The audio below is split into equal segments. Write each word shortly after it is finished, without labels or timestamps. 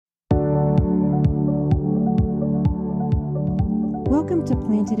Welcome to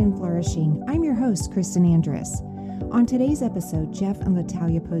Planted and Flourishing. I'm your host, Kristen Andrus. On today's episode, Jeff and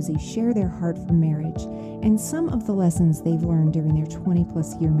Latalia Posey share their heart for marriage and some of the lessons they've learned during their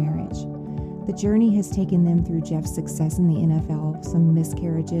 20-plus year marriage. The journey has taken them through Jeff's success in the NFL, some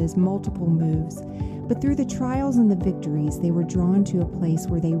miscarriages, multiple moves, but through the trials and the victories, they were drawn to a place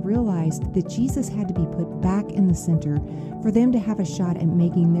where they realized that Jesus had to be put back in the center for them to have a shot at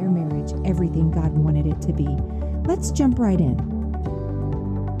making their marriage everything God wanted it to be. Let's jump right in.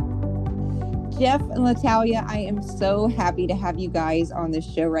 Jeff and Latalia, I am so happy to have you guys on this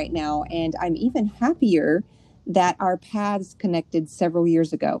show right now, and I'm even happier that our paths connected several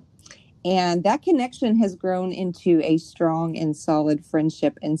years ago. And that connection has grown into a strong and solid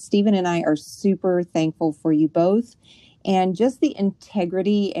friendship. And Stephen and I are super thankful for you both and just the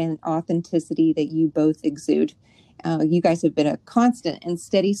integrity and authenticity that you both exude. You guys have been a constant and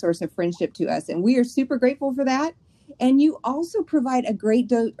steady source of friendship to us, and we are super grateful for that. And you also provide a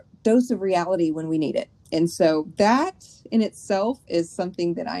great dose of reality when we need it. And so that in itself is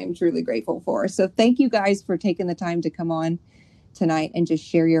something that I am truly grateful for. So thank you guys for taking the time to come on tonight and just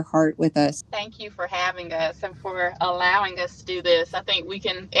share your heart with us. Thank you for having us and for allowing us to do this. I think we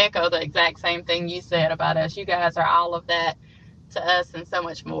can echo the exact same thing you said about us. You guys are all of that to us and so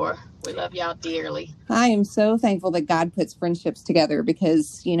much more. We love y'all dearly. I am so thankful that God puts friendships together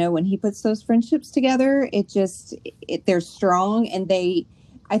because, you know, when he puts those friendships together, they're strong, and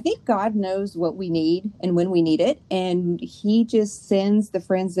I think God knows what we need and when we need it. And he just sends the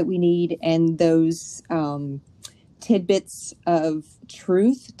friends that we need and those tidbits of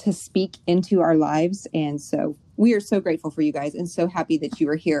truth to speak into our lives. And so we are so grateful for you guys and so happy that you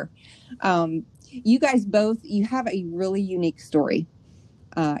are here. You guys both, you have a really unique story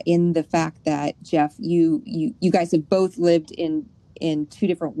in the fact that, Jeff, you guys have both lived in two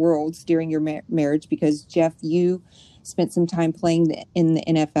different worlds during your marriage, because Jeff, you spent some time playing in the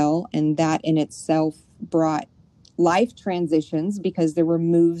NFL, and that in itself brought life transitions because there were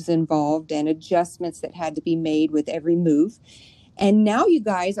moves involved and adjustments that had to be made with every move. And now you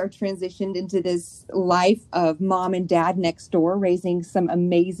guys are transitioned into this life of mom and dad next door, raising some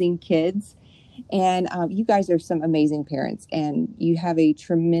amazing kids. And you guys are some amazing parents, and you have a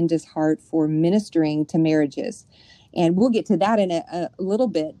tremendous heart for ministering to marriages. And we'll get to that in a little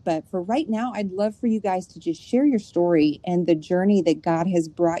bit. But for right now, I'd love for you guys to just share your story and the journey that God has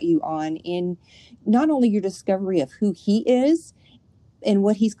brought you on in not only your discovery of who he is and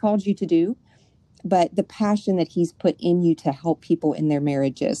what he's called you to do, but the passion that he's put in you to help people in their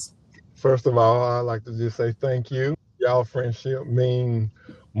marriages. First of all, I'd like to just say thank you. Y'all friendship mean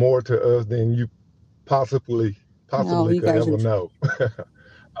more to us than you possibly could ever know.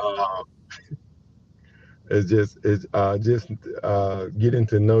 It's just getting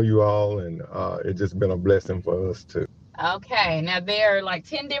to know you all, and it's just been a blessing for us too. Okay, now there are like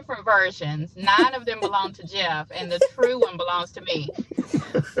 10 different versions. 9 of them belong to Jeff, and the true one belongs to me.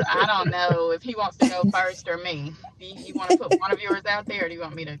 So I don't know if he wants to go first or me. Do you want to put one of yours out there, or do you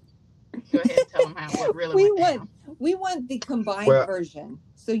want me to go ahead and tell them what really went down? We want the combined version,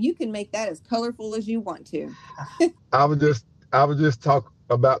 so you can make that as colorful as you want to. I would just talk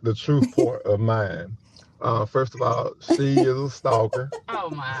about the truth part of mine. First of all, she is a stalker.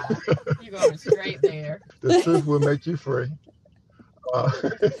 Oh my, you're going straight there. The truth will make you free.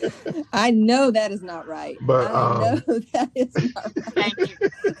 I know that is not right. But I know that is not right.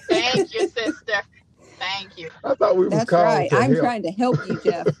 Thank you, sister. Thank you. I thought we were That's called right. to I'm help. trying to help you,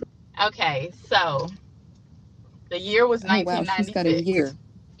 Jeff. Okay, so the year was 1996. Wow, she's got a year.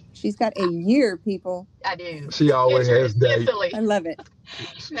 She's got a year, people. I do. She always has dates. I love it.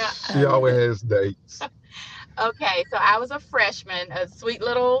 She always has dates. Okay, so I was a freshman, a sweet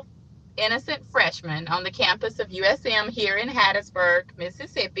little innocent freshman on the campus of USM here in Hattiesburg,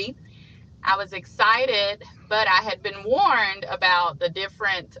 Mississippi. I was excited, but I had been warned about the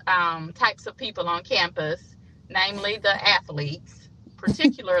different types of people on campus, namely the athletes,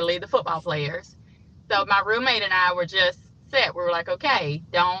 particularly the football players. So my roommate and I were just set. We were like, okay,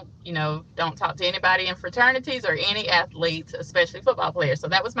 don't talk to anybody in fraternities or any athletes, especially football players. So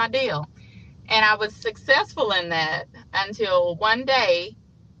that was my deal. And I was successful in that until one day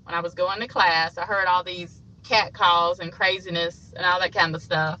when I was going to class, I heard all these cat calls and craziness and all that kind of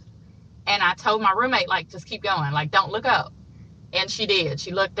stuff. And I told my roommate, like, just keep going, like, don't look up. And she did.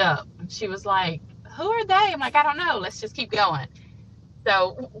 She looked up. She was like, who are they? I'm like, I don't know. Let's just keep going.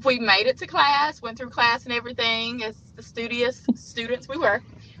 So we made it to class, went through class and everything as the studious students we were.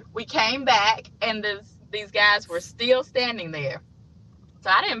 We came back, and these guys were still standing there. So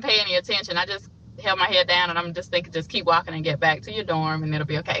I didn't pay any attention. I just held my head down, and I'm just thinking, just keep walking and get back to your dorm, and it'll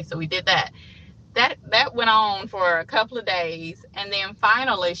be okay. So we did that. that went on for a couple of days, and then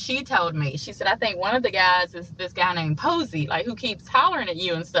finally she told me, she said, I think one of the guys is this guy named Posey, like who keeps hollering at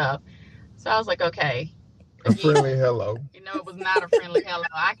you and stuff. So I was like, okay. A friendly hello. You know, it was not a friendly hello.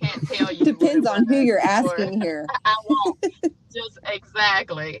 I can't tell you. Depends on who you're asking here. I won't. Just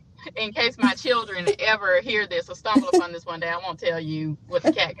exactly. In case my children ever hear this or stumble upon this one day, I won't tell you what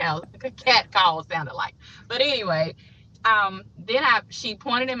the cat call sounded like. But anyway, then she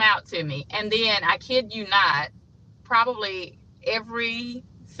pointed him out to me, and then I kid you not, probably every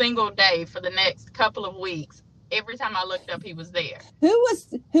single day for the next couple of weeks, every time I looked up, he was there. Who was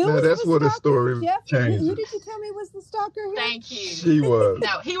that's where the story changes. Who did you tell me was the stalker here? Thank you. She was.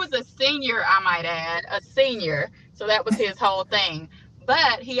 No, he was a senior, I might add, a senior. So that was his whole thing.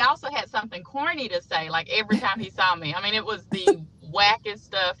 But he also had something corny to say, like every time he saw me. I mean, it was the wackest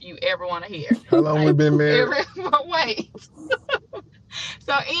stuff you ever want to hear. How long we been married? Wait.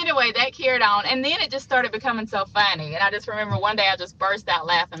 So anyway, that carried on, and then it just started becoming so funny. And I just remember one day I just burst out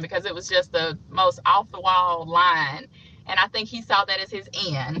laughing because it was just the most off the wall line. And I think he saw that as his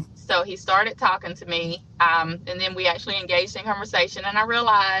end. So he started talking to me, and then we actually engaged in conversation. And I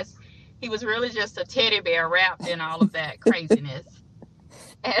realized he was really just a teddy bear wrapped in all of that craziness.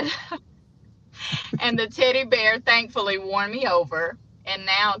 And the teddy bear thankfully won me over. And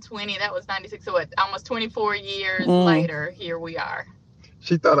now that was 96, so almost 24 years later, here we are.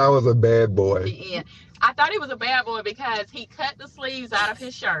 She thought I was a bad boy. Yeah. I thought he was a bad boy because he cut the sleeves out of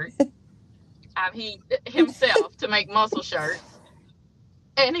his shirt. He himself to make muscle shirts.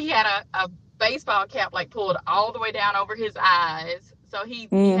 And he had a baseball cap like pulled all the way down over his eyes. So he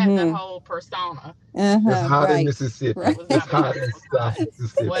had that whole persona. It's hot in right. Mississippi. Right. It's hot in South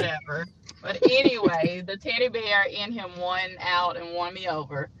Mississippi. Whatever. But anyway, the teddy bear in him won out and won me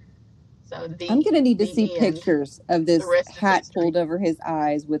over. So I'm going to need to see end. Pictures of this hat pulled over his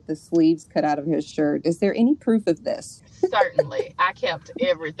eyes with the sleeves cut out of his shirt. Is there any proof of this? Certainly. I kept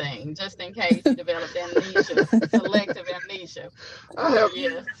everything just in case he developed amnesia, selective amnesia.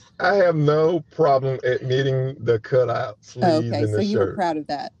 I have no problem admitting the cutout sleeves in the shirt. So you were proud of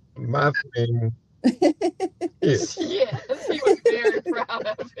that. My thing is. Yes, he was very proud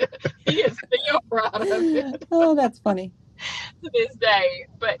of it. He is still proud of it. Oh, that's funny. To this day.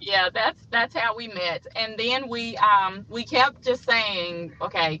 But yeah, that's how we met. And then we kept just saying,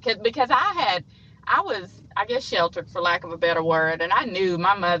 okay, because I was, I guess, sheltered for lack of a better word, and I knew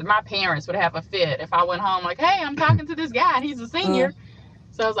my parents would have a fit if I went home like, hey, I'm talking to this guy and he's a senior.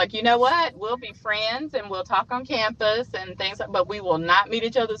 So I was like, you know what? We'll be friends and we'll talk on campus and things, but we will not meet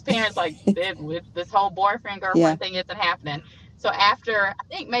each other's parents. Like with this whole boyfriend girlfriend thing isn't happening. So after, I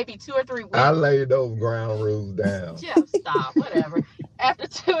think maybe 2 or 3 weeks. I laid those ground rules down. Jeff, stop, whatever. After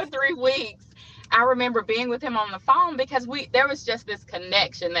 2 or 3 weeks, I remember being with him on the phone because there was just this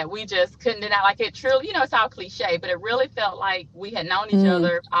connection that we just couldn't deny. Like it truly, it's all cliche, but it really felt like we had known each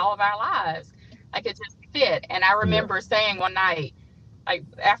other all of our lives. Like it just fit. And I remember saying one night, like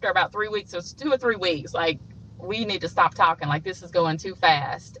after about 3 weeks, it was 2 or 3 weeks, like we need to stop talking. Like this is going too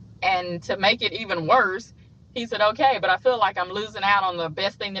fast. And to make it even worse, he said, okay, but I feel like I'm losing out on the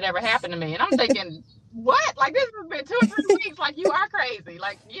best thing that ever happened to me. And I'm thinking, what? Like, this has been 2 or 3 weeks. Like, you are crazy.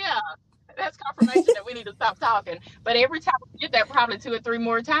 Like, yeah, that's confirmation that we need to stop talking. But every time we did that, probably 2 or 3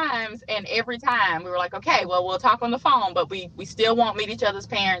 more times. And every time we were like, okay, well, we'll talk on the phone, but we still won't meet each other's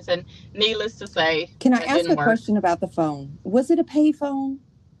parents. And needless to say, can I ask a question about the phone? Was it a pay phone?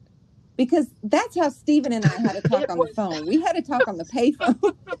 Because that's how Stephen and I had to talk on the phone. We had to talk on the pay phone.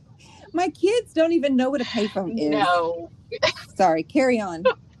 My kids don't even know what a payphone is. No. Sorry, carry on.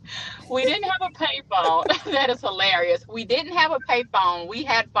 We didn't have a payphone. That is hilarious. We didn't have a payphone. We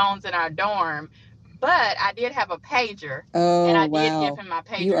had phones in our dorm, but I did have a pager. Oh, and I did give him my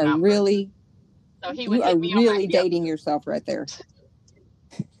pager you are number. So you are really dating yourself right there.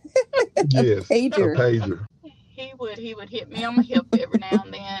 Yes, pager. A pager. He would hit me on my hip every now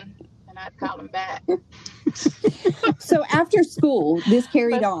and then, and I'd call him back. So after school, this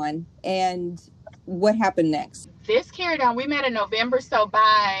carried on, and what happened next? This carried on. We met in November, so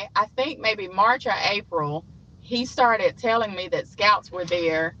by, I think, maybe March or April, he started telling me that scouts were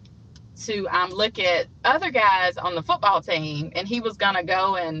there to look at other guys on the football team, and he was going to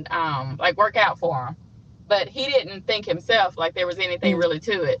go and work out for them. But he didn't think himself like there was anything really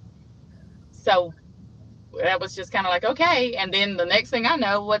to it. So that was just kind of like, okay. And then the next thing I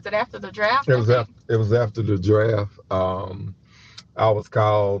know, was it after the draft? It was after the draft. I was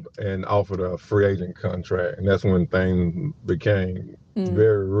called and offered a free agent contract, and that's when things became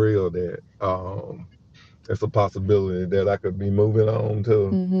very real. That it's a possibility that I could be moving on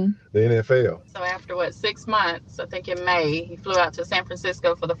to the NFL. So after 6 months, I think in May, he flew out to San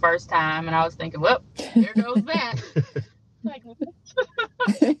Francisco for the first time, and I was thinking, well, there goes that. Like,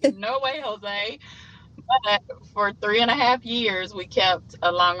 no way, Jose. But for 3.5 years, we kept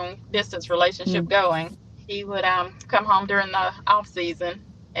a long distance relationship going. He would come home during the off season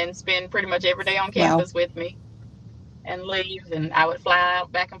and spend pretty much every day on campus with me and leave. And I would fly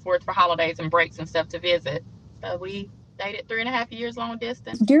out back and forth for holidays and breaks and stuff to visit. So we dated 3.5 years long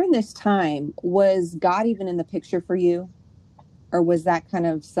distance. During this time, was God even in the picture for you? Or was that kind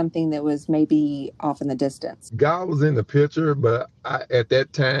of something that was maybe off in the distance? God was in the picture, but at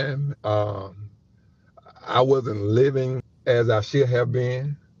that time, I wasn't living as I should have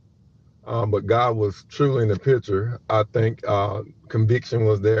been. But God was truly in the picture. I think conviction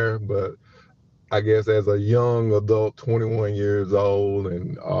was there, but I guess as a young adult, 21 years old,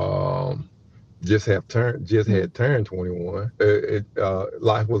 and just had turned 21,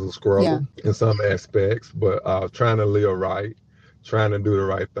 life was a struggle in some aspects, but trying to live right, trying to do the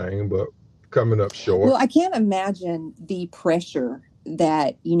right thing, but coming up short. Well, I can't imagine the pressure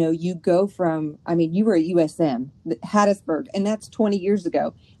that, you go from, you were at USM, Hattiesburg, and that's 20 years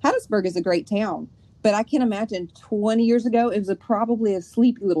ago. Hattiesburg is a great town, but I can imagine 20 years ago, it was probably a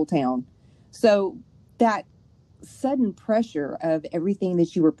sleepy little town. So that sudden pressure of everything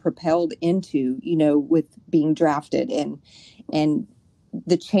that you were propelled into, with being drafted and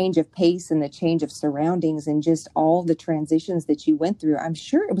the change of pace and the change of surroundings and just all the transitions that you went through, I'm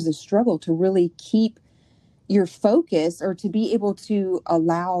sure it was a struggle to really keep your focus or to be able to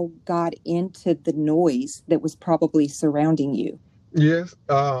allow God into the noise that was probably surrounding you. Yes,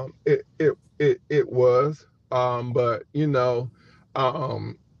 it was, but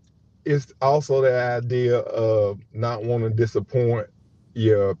it's also the idea of not wanting to disappoint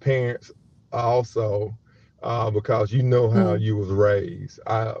your parents also, because how you was raised.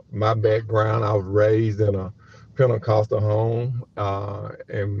 My background, I was raised in a Pentecostal home,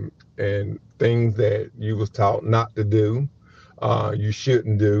 and things that you was taught not to do, you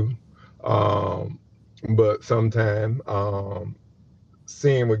shouldn't do, but sometimes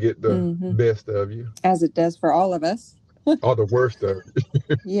sin will get the best of you, as it does for all of us. Or the worst of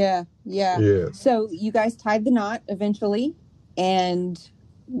it. Yeah. So you guys tied the knot eventually, and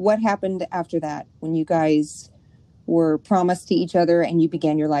what happened after that when you guys were promised to each other and you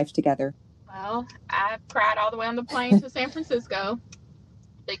began your life together? Well, I cried all the way on the plane to San Francisco,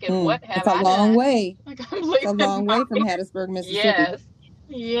 thinking, what have I done? It's a long way. It's a long way from Hattiesburg, Mississippi.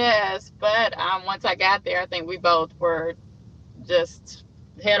 Yes. But once I got there, I think we both were just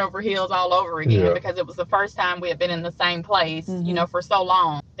head over heels all over again, because it was the first time we had been in the same place, for so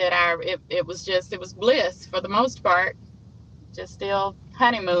long that it was bliss for the most part, just still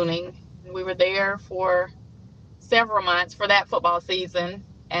honeymooning. We were there for several months for that football season,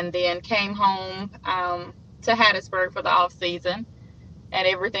 and then came home to Hattiesburg for the off season, and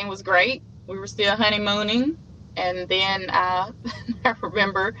everything was great. We were still honeymooning, and then I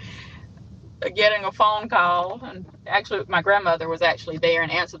remember getting a phone call, and actually my grandmother was actually there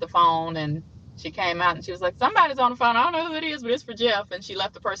and answered the phone, and she came out and she was like, somebody's on the phone, I don't know who it is, but it's for Jeff. And she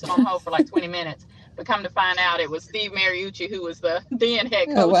left the person on hold for like 20 minutes, but come to find out it was Steve Mariucci, who was the then head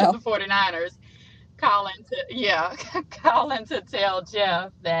coach of the 49ers, calling to tell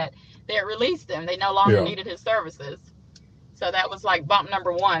Jeff that they had released him. They no longer needed his services. So that was like bump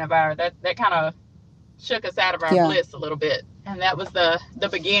number one of our, that kind of shook us out of our bliss a little bit. And that was the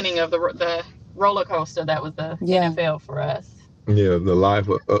beginning of the roller coaster that was the NFL for us. Yeah, the life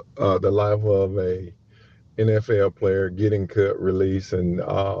of a NFL player, getting cut, release, and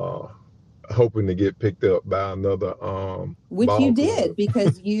hoping to get picked up by another which you did,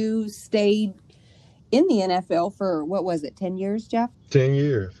 because you stayed in the NFL for, what was it, 10 years, Jeff? 10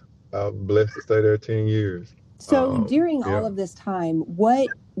 years. I was blessed to stay there 10 years. So during all of this time, what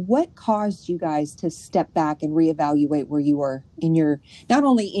caused you guys to step back and reevaluate where you were in your, not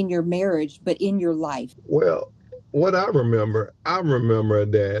only in your marriage, but in your life? Well, what I remember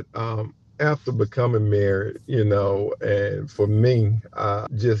that after becoming married, and for me,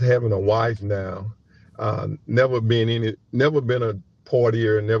 just having a wife now, never been a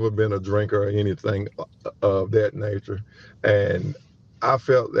partier, never been a drinker or anything of that nature. And I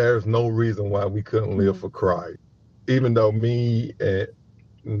felt there's no reason why we couldn't live for Christ. Even though me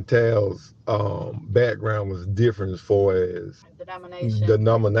and Tal's background was different as far as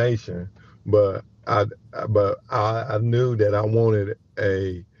denomination, but I knew that I wanted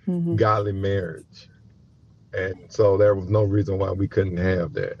a godly marriage, and so there was no reason why we couldn't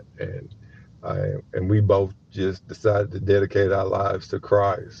have that. And we both just decided to dedicate our lives to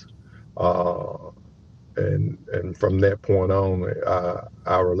Christ. and from that point on,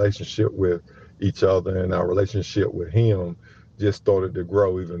 our relationship with each other and our relationship with him just started to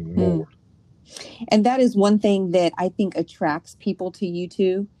grow even more. And that is one thing that I think attracts people to you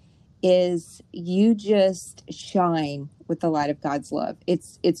too, is you just shine with the light of God's love.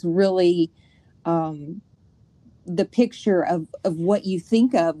 It's really the picture of what you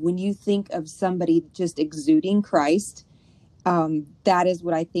think of when you think of somebody just exuding Christ. That is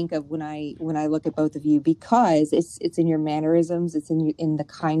what I think of when I look at both of you, because it's in your mannerisms, it's in the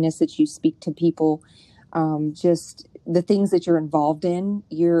kindness that you speak to people, just the things that you're involved in.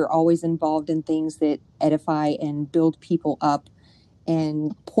 You're always involved in things that edify and build people up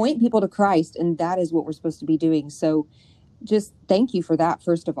and point people to Christ, and that is what we're supposed to be doing. So just thank you for that,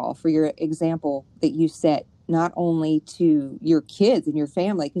 first of all, for your example that you set, not only to your kids and your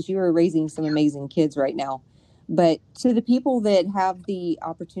family, because you are raising some amazing kids right now, but to the people that have the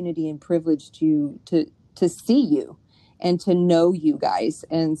opportunity and privilege to see you and to know you guys.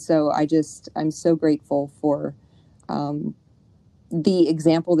 And so I'm so grateful for the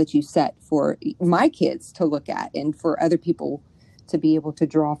example that you set for my kids to look at and for other people to be able to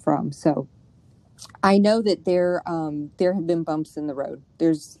draw from. So I know that there have been bumps in the road.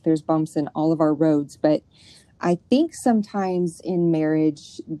 There's bumps in all of our roads, but I think sometimes in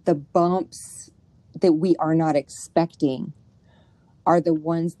marriage, the bumps that we are not expecting are the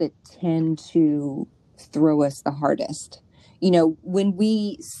ones that tend to throw us the hardest. When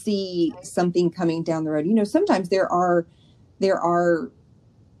we see something coming down the road, sometimes there are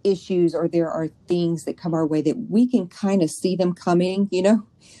issues or there are things that come our way that we can kind of see them coming,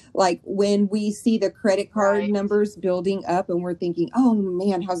 like when we see the credit card numbers building up and we're thinking, oh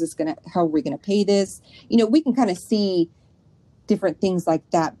man, how are we going to pay this? We can kind of see different things like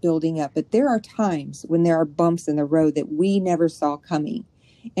that building up, but there are times when there are bumps in the road that we never saw coming.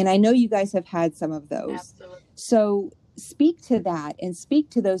 And I know you guys have had some of those. Absolutely. So speak to that and speak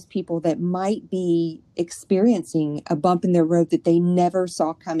to those people that might be experiencing a bump in their road that they never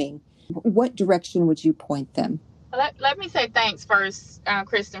saw coming. What direction would you point them? Let me say thanks first,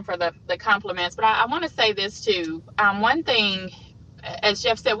 Kristen, for the compliments. But I want to say this too. One thing, as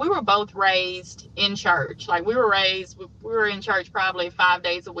Jeff said, we were both raised in church. Like we were in church probably 5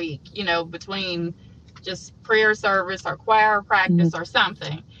 days a week, between just prayer service or choir practice or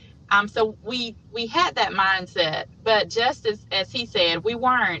something. So we had that mindset, but just as he said, we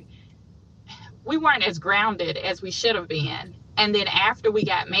weren't as grounded as we should have been. And then after we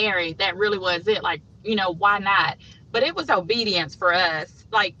got married, that really was it. Like, why not? But it was obedience for us.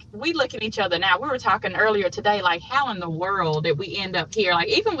 Like, we look at each other now. We were talking earlier today, like, how in the world did we end up here? Like,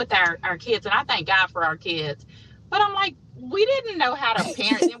 even with our kids, and I thank God for our kids. But I'm like, we didn't know how to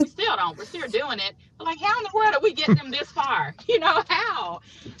parent, and we still don't. We're still doing it. But, like, how in the world did we get them this far? How?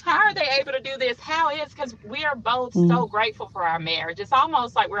 How are they able to do this? How is? Because we are both so grateful for our marriage. It's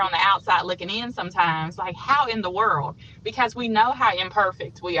almost like we're on the outside looking in sometimes. Like, how in the world? Because we know how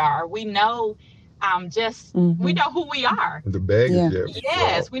imperfect we are. We know we know who we are. The baggage.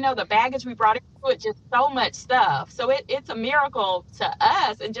 Yes, we know the baggage we brought into it, just so much stuff. So it's a miracle to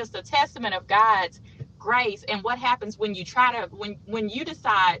us and just a testament of God's grace and what happens when you when you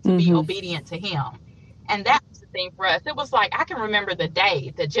decide to be obedient to him. And that was the thing for us. It was like, I can remember the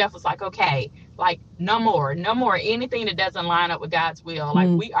day that Jeff was like, okay, like no more anything that doesn't line up with God's will. Like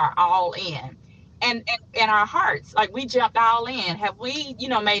we are all in. And our hearts, like we jumped all in. Have we,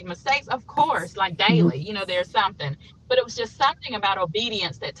 made mistakes? Of course, like daily, there's something. But it was just something about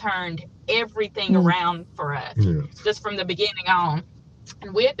obedience that turned everything around for us, just from the beginning on.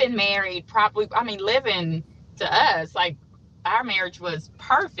 And we had been married living to us, like our marriage was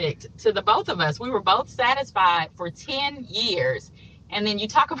perfect to the both of us. We were both satisfied for 10 years. And then you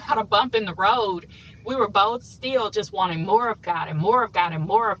talk about a bump in the road. We were both still just wanting more of God and more of God and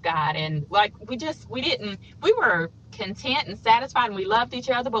more of God. And like, we were content and satisfied and we loved each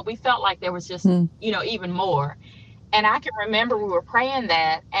other, but we felt like there was just, even more. And I can remember we were praying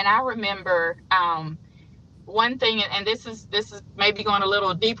that. And I remember, one thing, and this is maybe going a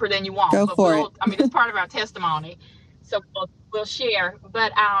little deeper than you want. Go for it. It's part of our testimony. So we'll share.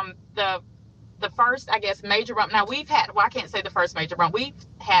 But, the first, I guess, major bump. Now I can't say the first major bump. We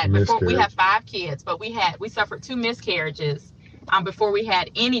had before we have 5 kids, but we suffered 2 miscarriages before we had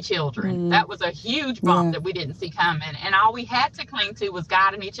any children. That was a huge bump that we didn't see coming. And all we had to cling to was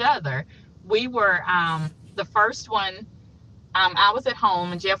God and each other. We were the first one. I was at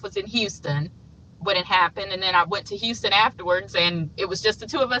home and Jeff was in Houston when it happened. And then I went to Houston afterwards and it was just the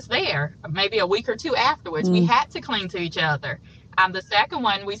 2 of us there, maybe a week or 2 afterwards. We had to cling to each other. The second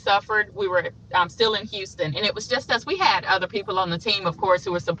one we suffered, we were still in Houston, and it was just us. We had other people on the team, of course,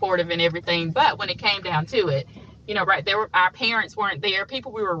 who were supportive and everything. But when it came down to it, right there, our parents weren't there.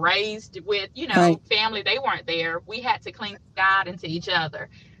 People we were raised with, Right. family, they weren't there. We had to cling to God and to each other.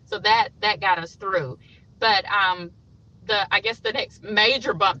 So that got us through. But I guess the next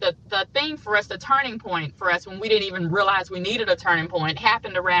major bump, the thing for us, the turning point for us when we didn't even realize we needed a turning point,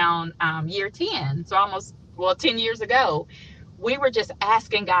 happened around year 10. So almost, 10 years ago. We were just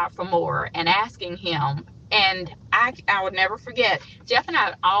asking God for more and asking him. And I would never forget, Jeff and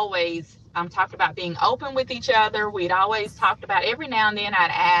I always talked about being open with each other. We'd always talked about, every now and then I'd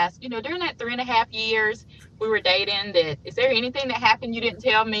ask, during that 3.5 years we were dating, that is there anything that happened you didn't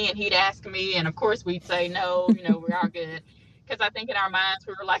tell me? And he'd ask me, and of course we'd say no, we're all good. Because I think in our minds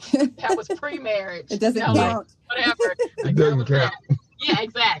we were like, that was pre-marriage. It doesn't count. Like, whatever. It doesn't count. Yeah,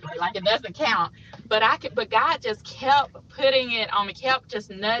 exactly. Like, it doesn't count. But God just kept putting it on me, kept just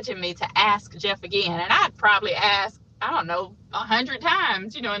nudging me to ask Jeff again. And I'd probably asked, I don't know, 100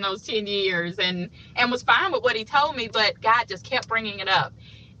 times, in those 10 years, and was fine with what he told me, but God just kept bringing it up.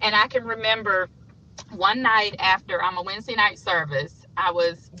 And I can remember one night after a Wednesday night service, I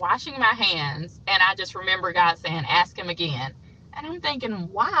was washing my hands, and I just remember God saying, ask him again. And I'm thinking,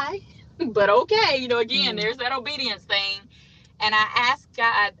 why? But okay, again, there's that obedience thing. And I asked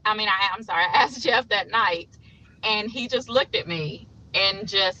God, I asked Jeff that night, and he just looked at me and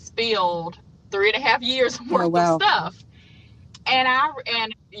just spilled 3.5 years worth of stuff. And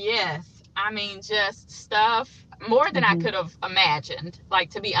yes, just stuff more than I could have imagined,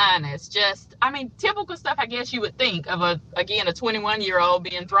 like, to be honest. Just, typical stuff I guess you would think of a 21-year-old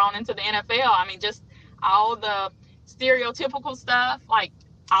being thrown into the NFL. Just all the stereotypical stuff, like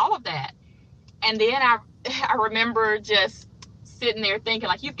all of that. And then I remember just sitting there thinking,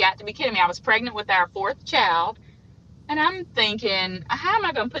 like, you've got to be kidding me. I was pregnant with our 4th child, and I'm thinking, how am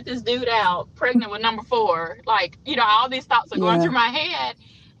I going to put this dude out pregnant with number 4? Like, all these thoughts are going through my head.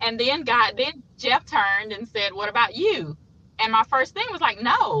 And then Jeff turned and said, what about you? And my first thing was like,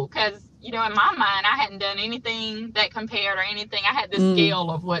 no, because, in my mind, I hadn't done anything that compared or anything. I had this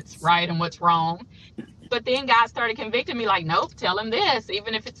scale of what's right and what's wrong. But then God started convicting me, like, nope, tell him this,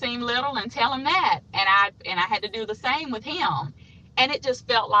 even if it seemed little, and tell him that. And I had to do the same with him. And it just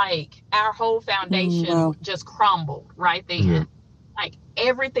felt like our whole foundation just crumbled right then. Yeah. Like,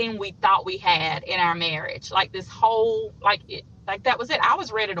 everything we thought we had in our marriage, like this whole, that was it. I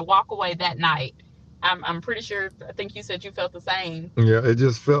was ready to walk away that night. I'm pretty sure, I think you said you felt the same. Yeah, it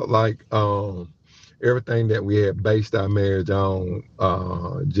just felt like everything that we had based our marriage on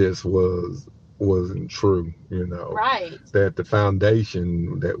just wasn't true, Right. That the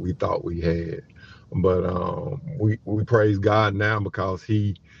foundation that we thought we had. But we praise God now, because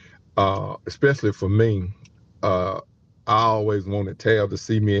he, especially for me, I always wanted Tab to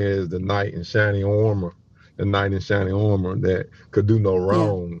see me as the knight in shining armor that could do no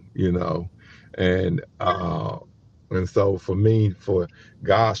wrong, and so for me, for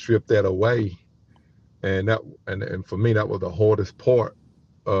God stripped that away, and for me, that was the hardest part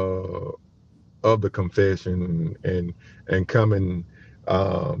of the confession, and coming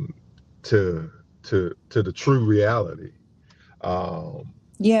to the true reality of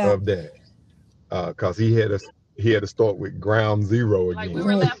that, because he had to start with ground zero again. Like, we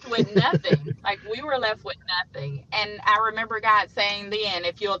were left with nothing. And I remember God saying then,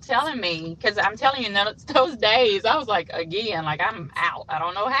 if you'll tell me, because I'm telling you, those days I was like, again, like, I'm out. I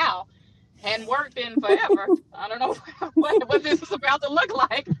don't know how. Hadn't worked in forever. I don't know what this is about to look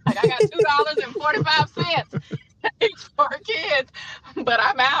like. Like, I got $2.45 for kids, but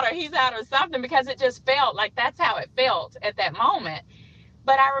I'm out, or he's out, or something, because it just felt like that's how it felt at that moment.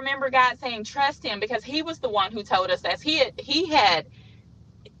 But I remember God saying, trust him, because he was the one who told us that. He had,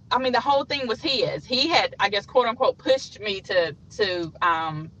 the whole thing was his. He had, I guess, quote unquote, pushed me to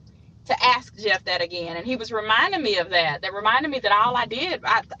ask Jeff that again. And he was reminding me of that. That reminded me that all I did,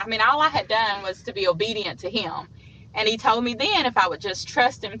 all I had done was to be obedient to him. And he told me then, if I would just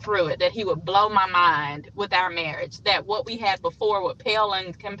trust him through it, that he would blow my mind with our marriage, that what we had before would pale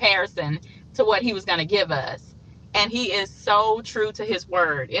in comparison to what he was going to give us. And he is so true to his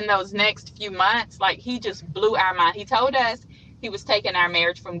word. In those next few months, like, he just blew our mind. He told us he was taking our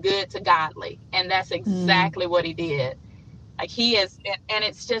marriage from good to godly. And that's exactly what he did. Like, he is, and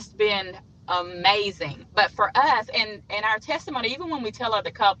it's just been amazing. But for us, and our testimony, even when we tell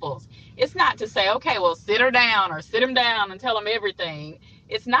other couples, it's not to say, okay, well, sit her down or sit him down and tell him everything.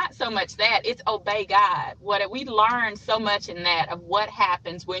 It's not so much that, it's obey God. We learned so much in that, of what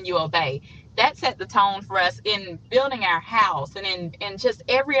happens when you obey. That set the tone for us in building our house, and in just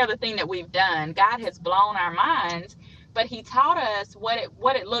every other thing that we've done. God has blown our minds, but he taught us what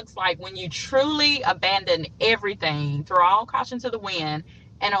it looks like when you truly abandon everything, throw all caution to the wind,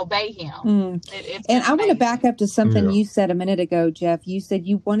 and obey him. It's And been I want to back amazing. up to something Yeah. you said a minute ago, Jeff. You said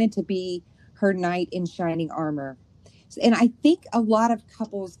you wanted to be her knight in shining armor. And I think a lot of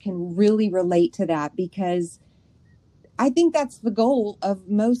couples can really relate to that, because I think that's the goal of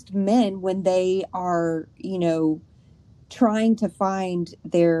most men when they are, trying to find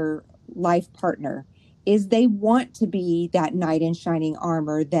their life partner, is they want to be that knight in shining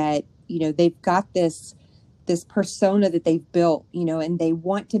armor, that, they've got this persona that they've built, and they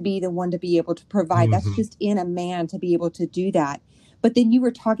want to be the one to be able to provide. Mhm. That's just in a man to be able to do that. But then you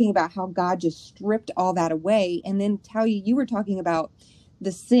were talking about how God just stripped all that away. And then Talia, you were talking about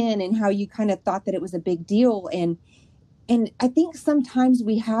the sin and how you kind of thought that it was a big deal. And I think sometimes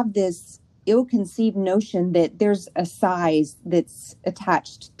we have this ill-conceived notion that there's a size that's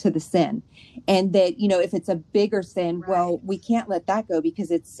attached to the sin, and that, if it's a bigger sin, Right. well, we can't let that go because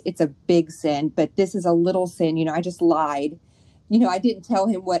it's a big sin. But this is a little sin. I just lied. I didn't tell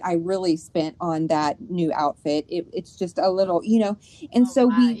him what I really spent on that new outfit. It's just a little, and so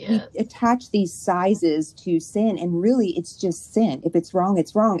we Yes. attach these sizes to sin, and really it's just sin. If it's wrong,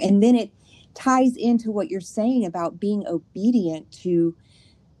 it's wrong. And then it ties into what you're saying about being obedient to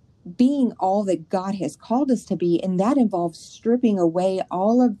being all that God has called us to be. And that involves stripping away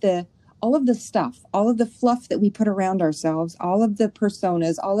all of the stuff, all of the fluff that we put around ourselves, all of the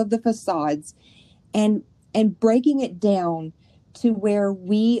personas, all of the facades, and breaking it down to where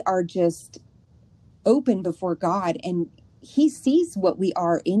we are just open before God, and he sees what we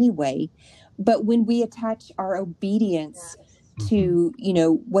are anyway. But when we attach our obedience to,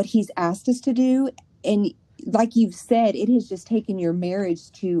 what he's asked us to do, and like you've said, it has just taken your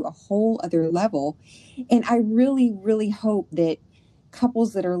marriage to a whole other level. And I really, really hope that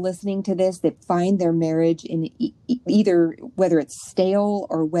couples that are listening to this, that find their marriage in either, whether it's stale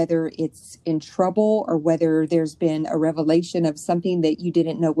or whether it's in trouble, or whether there's been a revelation of something that you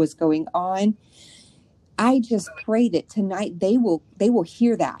didn't know was going on, I just pray that tonight they will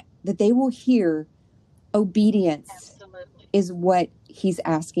hear that they will hear obedience. Absolutely. Is what he's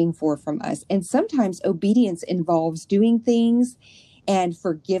asking for from us. And sometimes obedience involves doing things and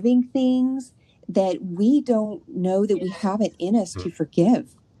forgiving things that we don't know that we have it in us to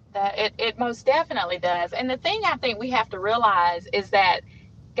forgive. That it most definitely does. And the thing I think we have to realize is that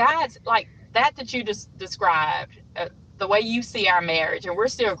God's, like that you just described, the way you see our marriage, and we're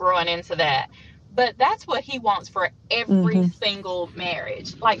still growing into that. But that's what he wants for every single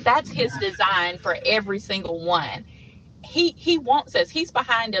marriage. Like, that's his design for every single one. He wants us. He's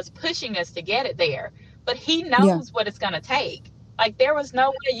behind us, pushing us to get it there. But he knows what it's going to take. Like, there was no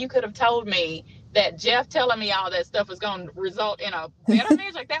way you could have told me that Jeff telling me all that stuff was going to result in a better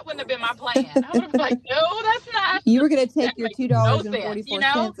marriage. Like, that wouldn't have been my plan. I would have been like, no, that's not. You were going to take That your makes no sense,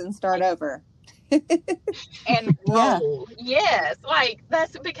 $2.44 and start over. And roll. Yes, like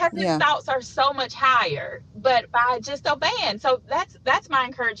that's because his thoughts are so much higher, but by just obeying. So that's my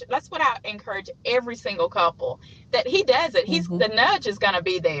encourage. That's what I encourage every single couple, that he does it. He's the nudge is going to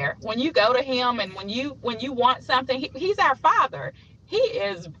be there when you go to him, and when you want something, he's our father. He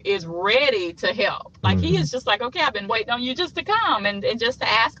is ready to help. Like, he is just like, okay, I've been waiting on you just to come and just to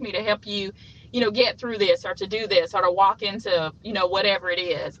ask me to help you, get through this, or to do this, or to walk into, whatever it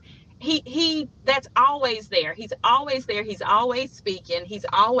is. He that's always there. He's always there. He's always speaking. He's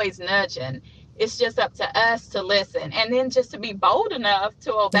always nudging. It's just up to us to listen, and then just to be bold enough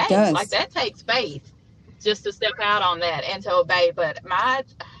to obey. Like, that takes faith, just to step out on that and to obey. But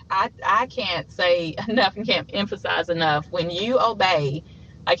I can't say enough and can't emphasize enough, when you obey,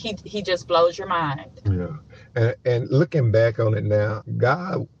 like, he just blows your mind. Yeah. And looking back on it now,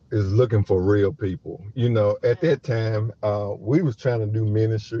 God is looking for real people. At that time, we was trying to do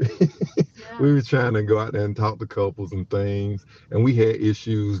ministry. We was trying to go out there and talk to couples and things, and we had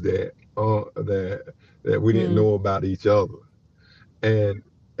issues that we didn't know about each other, and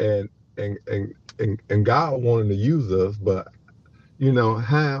God wanted to use us, but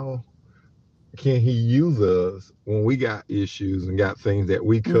how can he use us when we got issues and got things that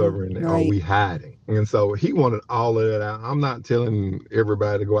we covering or we hiding? And so he wanted all of that out. I'm not telling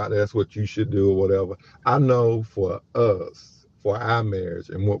everybody to go out there, that's what you should do or whatever. I know for us, for our marriage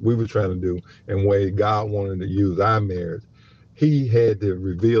and what we were trying to do and way God wanted to use our marriage, he had to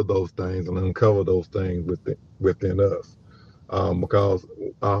reveal those things and uncover those things within us. Because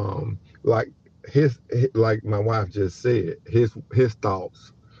like my wife just said, his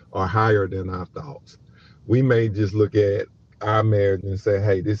thoughts are higher than our thoughts. We may just look at our marriage and say,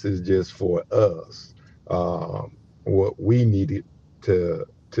 hey, this is just for us, what we needed to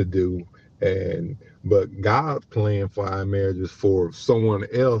do, But God's plan for our marriage is for someone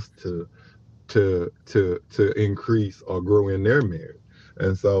else to increase or grow in their marriage.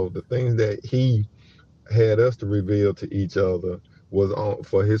 And so the things that he had us to reveal to each other was on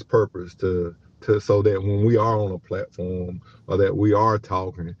for his purpose to so that when we are on a platform or that we are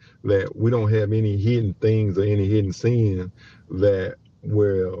talking, that we don't have any hidden things or any hidden sin that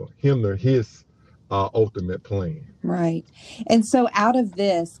will hinder his ultimate plan. Right. And so out of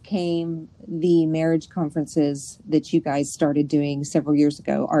this came the marriage conferences that you guys started doing several years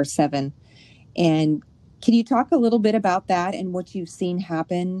ago, R7. And can you talk a little bit about that and what you've seen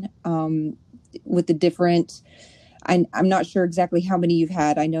happen with the different, I'm not sure exactly how many you've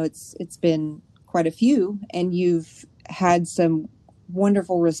had. I know it's been quite a few, and you've had some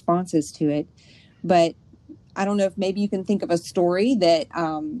wonderful responses to it. But I don't know if maybe you can think of a story that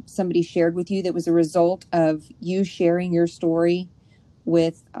somebody shared with you that was a result of you sharing your story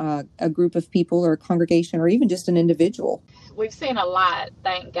with a group of people or a congregation or even just an individual. We've seen a lot,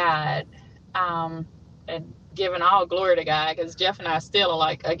 thank God, and giving all glory to God, because Jeff and I still are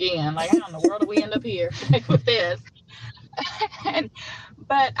like, again, like, how in the world do we end up here with this?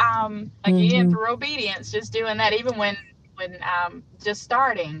 But again, through obedience, just doing that, even when just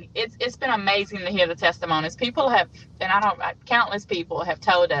starting, it's been amazing to hear the testimonies. People have, and countless people have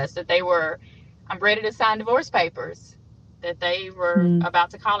told us that they were ready to sign divorce papers, that they were about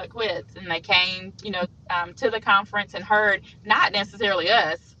to call it quits, and they came, to the conference and heard not necessarily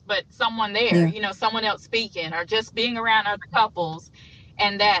us, but someone there, someone else speaking, or just being around other couples,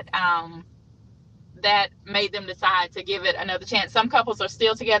 and that made them decide to give it another chance. Some couples are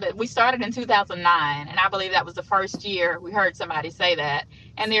still together. We started in 2009, and I believe that was the first year we heard somebody say that,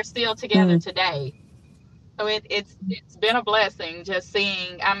 and they're still together today. So it's been a blessing just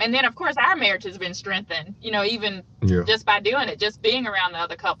seeing, and then of course our marriage has been strengthened, even just by doing it, just being around the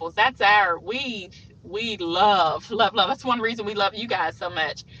other couples. That's we love. That's one reason we love you guys so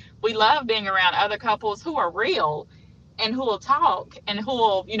much. We love being around other couples who are real and who will talk and who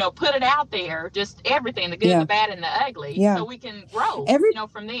will, put it out there, just everything, the good, the bad, and the ugly, so we can grow,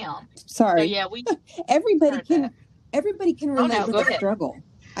 from them. Sorry. So we everybody can relate with the struggle.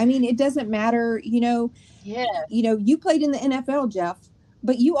 I mean, it doesn't matter, you played in the NFL, Jeff,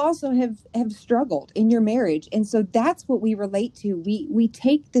 but you also have struggled in your marriage. And so that's what we relate to. We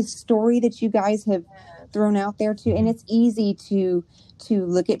take this story that you guys have thrown out there too, and it's easy to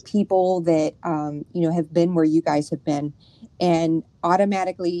look at people that, have been where you guys have been and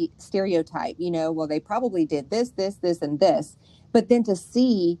automatically stereotype, well, they probably did this, and this. But then to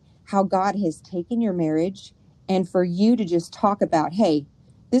see how God has taken your marriage and for you to just talk about, hey,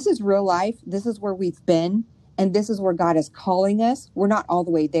 this is real life. This is where we've been. And this is where God is calling us. We're not all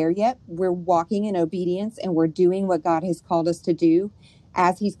the way there yet. We're walking in obedience and we're doing what God has called us to do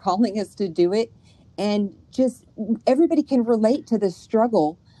as he's calling us to do it. And just everybody can relate to the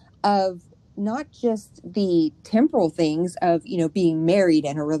struggle of not just the temporal things of, being married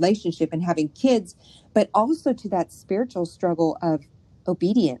and a relationship and having kids, but also to that spiritual struggle of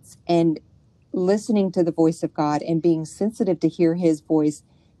obedience and listening to the voice of God and being sensitive to hear his voice,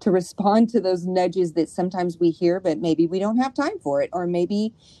 to respond to those nudges that sometimes we hear, but maybe we don't have time for it. Or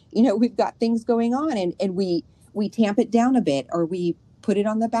maybe, we've got things going on and we tamp it down a bit or we put it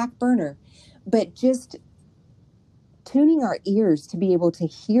on the back burner. But just tuning our ears to be able to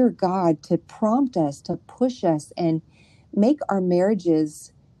hear God, to prompt us, to push us and make our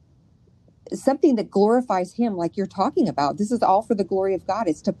marriages something that glorifies him, like you're talking about. This is all for the glory of God.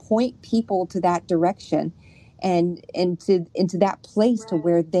 It's to point people to that direction and into that place to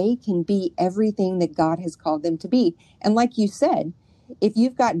where they can be everything that God has called them to be. And like you said, if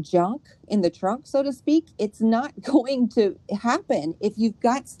you've got junk in the trunk, so to speak, it's not going to happen. If you've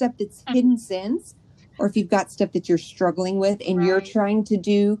got stuff that's hidden sins, or if you've got stuff that you're struggling with and you're trying to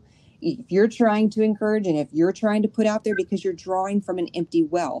do, if you're trying to encourage and if you're trying to put out there because you're drawing from an empty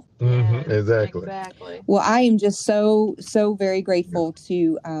well. Exactly. Well, I am just so very grateful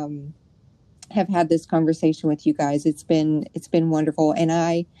to have had this conversation with you guys. It's been wonderful. And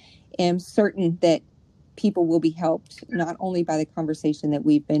I am certain that people will be helped not only by the conversation that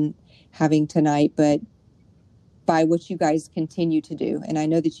we've been having tonight, but by what you guys continue to do. And I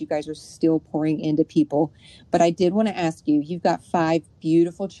know that you guys are still pouring into people, but I did want to ask you, you've got 5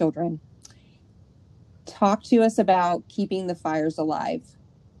 beautiful children. Talk to us about keeping the fires alive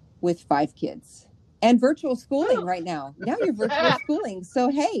with 5 kids and virtual schooling right now. Now you're virtual schooling. So,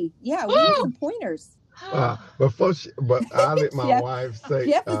 hey, we need some pointers. But I'll let my wife say.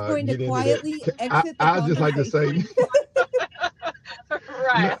 Jeff is going to quietly exit the I just like to say.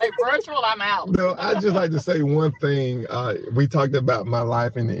 right. Like virtual, I'm out. No, I just like to say one thing. We talked about my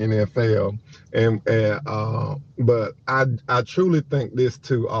life in the NFL, but I truly think this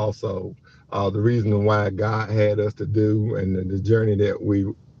too. Also, the reason why God had us to do and the journey that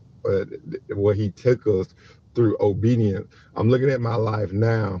where He took us through obedience. I'm looking at my life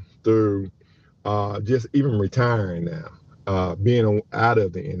now through just even retiring now, being out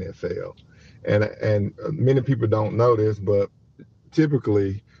of the NFL, and many people don't know this, but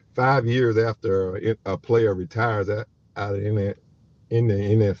typically 5 years after a player retires out in the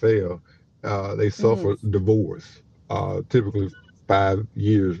NFL, they suffer divorce. Typically 5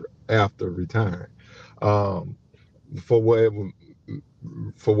 years after retiring, for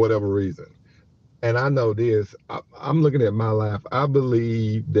whatever reason. And I know this. I'm looking at my life. I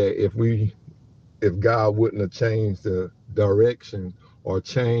believe that if God wouldn't have changed the direction or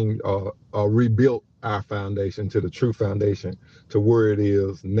changed or rebuilt our foundation to the true foundation to where it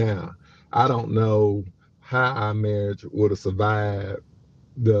is now, I don't know how our marriage would have survived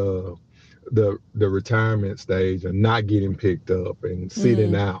the retirement stage and not getting picked up and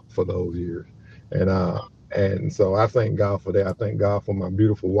sitting out for those years. And so I thank God for that. I thank God for my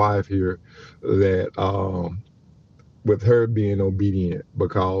beautiful wife here, that with her being obedient,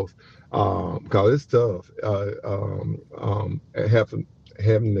 because it's tough,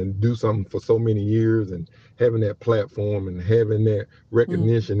 having to do something for so many years and having that platform and having that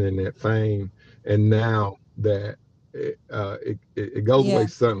recognition and that fame, and now that it goes away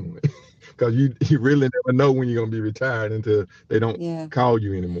suddenly, because you really never know when you're going to be retired until they don't call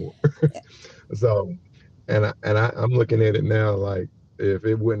you anymore. So, and I'm looking at it now like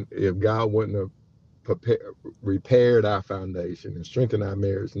if God wouldn't have repaired our foundation and strengthened our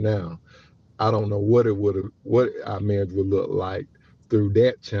marriage now, I don't know what our marriage would look like through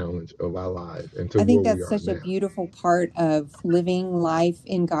that challenge of our life. I think that's such a beautiful part of living life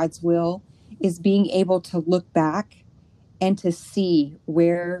in God's will, is being able to look back and to see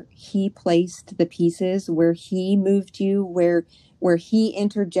where He placed the pieces, where He moved you, where He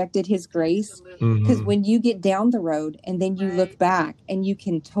interjected His grace. Because when you get down the road and then you look back and you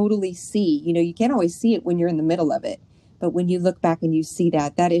can totally see, you can't always see it when you're in the middle of it, but when you look back and you see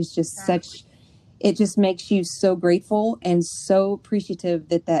that is just it just makes you so grateful and so appreciative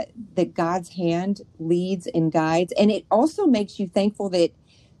that God's hand leads and guides. And it also makes you thankful that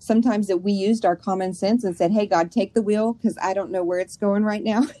sometimes that we used our common sense and said, hey, God, take the wheel, because I don't know where it's going right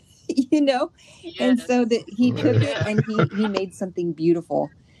now, Yes. And so that He took it and he made something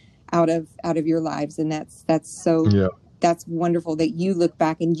beautiful out of your lives. And that's wonderful that you look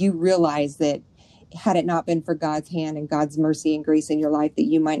back and you realize that had it not been for God's hand and God's mercy and grace in your life, that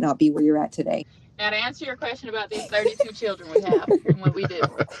you might not be where you're at today. Now, to answer your question about these 32 children we have and what we do.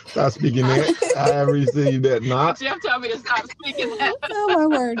 Stop speaking that. I have received that not. Jim told me to stop speaking that. Oh, my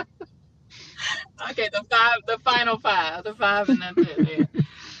word. Okay, the final five, and that's it.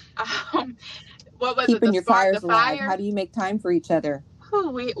 Yeah. What was Keeping it? Your fires alive. How do you make time for each other?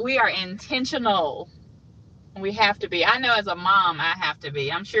 We are intentional. We have to be. I know as a mom, I have to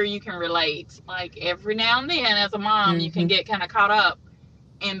be. I'm sure you can relate. Like every now and then as a mom, you can get kind of caught up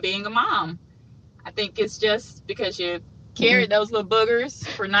in being a mom. I think it's just because you carried those little boogers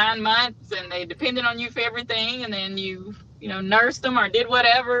for 9 months and they depended on you for everything, and then you nursed them or did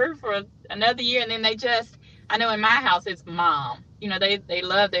whatever for another year, and then I know in my house it's mom. They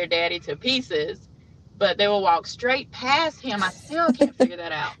love their daddy to pieces, but they will walk straight past him. I still can't figure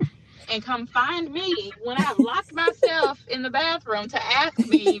that out. And come find me when I've locked myself in the bathroom to ask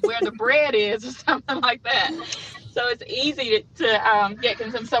me where the bread is or something like that. So it's easy to get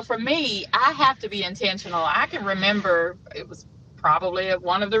consumed. So for me, I have to be intentional. I can remember it was probably at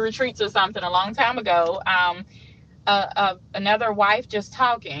one of the retreats or something a long time ago. Another wife just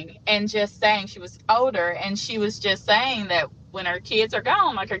talking and just saying, she was older, and she was just saying that when her kids are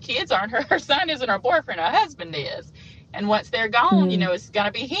gone, like her kids aren't her son isn't her boyfriend, her husband is. And once they're gone, it's going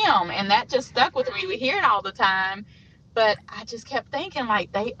to be him. And that just stuck with me. We hear it all the time. But I just kept thinking,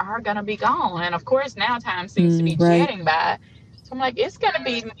 like, they are going to be gone. And, of course, now time seems to be jetting by. So I'm like, it's going to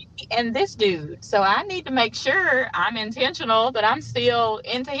be me and this dude. So I need to make sure I'm intentional, that I'm still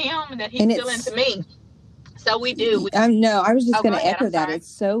into him and that he's still into me. So we do. No, I was just going to echo that. It's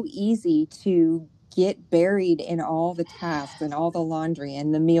so easy to get buried in all the tasks and all the laundry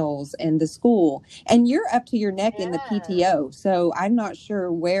and the meals and the school, and you're up to your neck in the PTO. So I'm not sure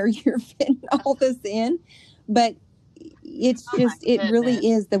where you're fitting all this in, but it's it really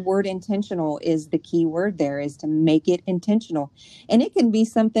is, the word intentional is the key word there, is to make it intentional. And it can be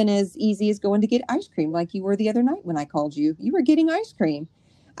something as easy as going to get ice cream, like you were the other night when I called you. You were getting ice cream.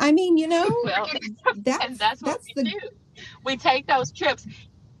 I mean, Well, and that's what that's we do. We take those trips.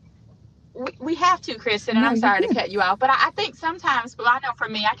 We have to, Kristen, and no, I'm you're sorry to good. cut you off, but I think sometimes, well, I know for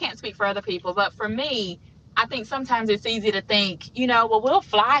me, I can't speak for other people, but for me, I think sometimes it's easy to think, well, we'll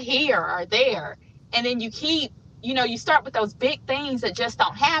fly here or there. And then you start with those big things that just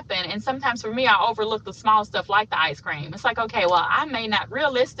don't happen. And sometimes for me, I overlook the small stuff like the ice cream. It's like, okay, well, I may not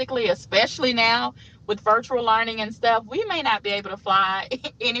realistically, especially now with virtual learning and stuff, we may not be able to fly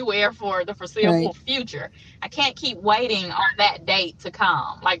anywhere for the foreseeable Right. future. I can't keep waiting on that date to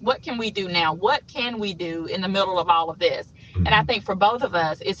come. Like, what can we do now? What can we do in the middle of all of this? And I think for both of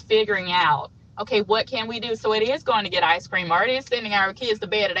us, it's figuring out, okay, what can we do? So it is going to get ice cream, or it is sending our kids to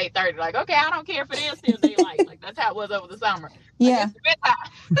bed at 8:30. Like, okay, I don't care if it is still daylight. Like, that's how it was over the summer. Like, Yeah. it's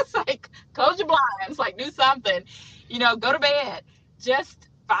bedtime. It's like, close your blinds. Like, do something. Go to bed. Just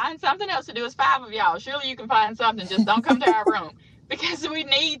find something else to do. It's 5 of y'all. Surely you can find something. Just don't come to our room. Because we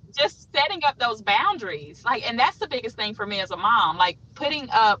need just setting up those boundaries. Like, and that's the biggest thing for me as a mom. Like, putting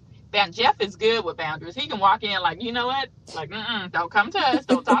up Jeff is good with boundaries. He can walk in like, you know what? Like, don't come to us.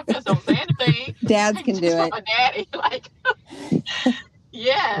 Don't talk to us. Don't say anything. Dads Like, can just do from it. a daddy. Like,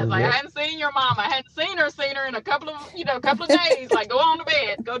 yeah, like I Yep. hadn't seen your mom. I hadn't seen her in a couple of days. Like, go on to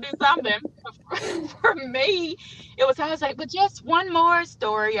bed, go do something. For me, it was always like, but just one more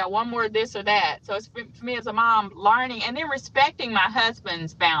story or one more this or that. So it's for me as a mom, learning and then respecting my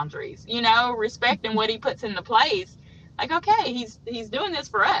husband's boundaries. Respecting what he puts into place. Like, okay, he's doing this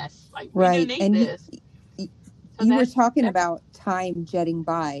for us. Like, we do Right. need And this. So you were talking about time jetting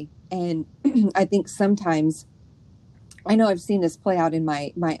by, and I think sometimes, I know I've seen this play out in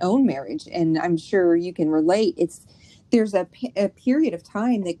my own marriage, and I'm sure you can relate. There's a period of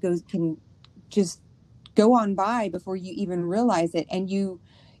time that can just go on by before you even realize it, and you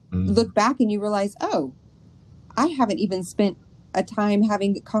look back and you realize, oh, I haven't even spent a time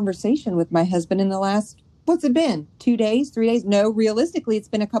having a conversation with my husband in the last, what's it been, 2 days, 3 days? No, realistically, it's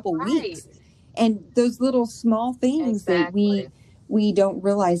been a couple weeks. And those little small things that we don't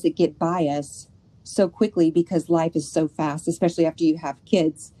realize that get by us so quickly because life is so fast, especially after you have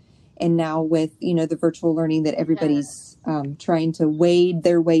kids. And now with, the virtual learning that everybody's trying to wade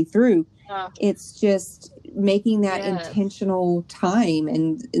their way through, it's just making that intentional time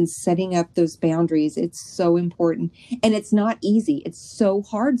and setting up those boundaries. It's so important. And it's not easy. It's so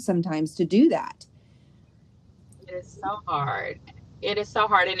hard sometimes to do that. It is so hard. It is so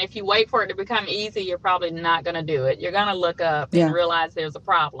hard. And if you wait for it to become easy, you're probably not going to do it. You're going to look up and realize there's a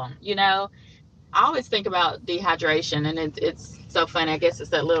problem. I always think about dehydration, and it's so funny. I guess it's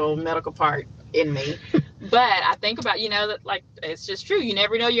that little medical part in me. But I think about, that, like, it's just true. You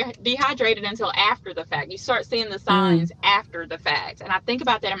never know you're dehydrated until after the fact. You start seeing the signs after the fact. And I think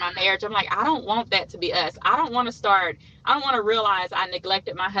about that in my marriage. I'm like, I don't want that to be us. I don't want to realize I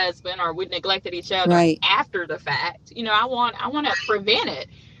neglected my husband or we neglected each other after the fact. I want to prevent it.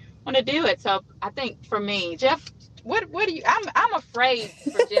 I want to do it. So I think for me, Jeff, what do you, I'm afraid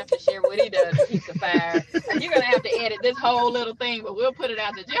for Jeff to share what he does to keep the fire. And you're going to have to edit this whole little thing, but we'll put it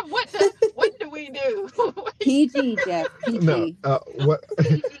out there. Jeff, what do we do? PG, Jeff, PG. No, what?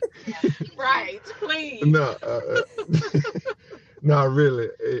 Right, please. No, no, really,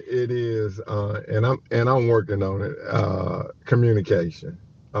 it is, and I'm working on it. Communication,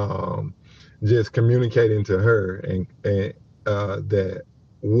 just communicating to her and that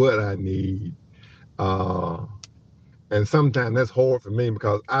what I need. And sometimes that's hard for me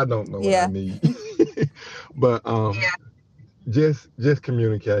because I don't know what I need. But just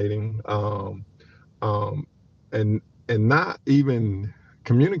communicating, and not even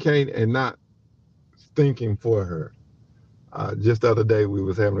communicate and not thinking for her. Just the other day we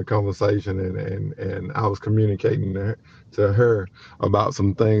was having a conversation and I was communicating to her about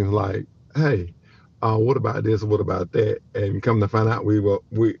some things like, hey, what about this? What about that? And come to find out we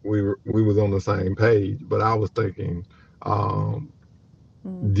was on the same page, but I was thinking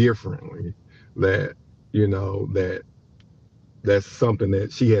differently, that that's something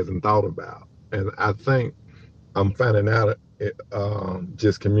that she hasn't thought about. And I think I'm finding out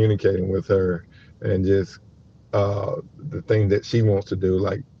just communicating with her and just the thing that she wants to do,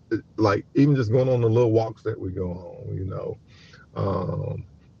 like even just going on the little walks that we go on,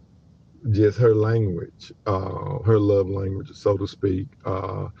 just her language, her love language, so to speak,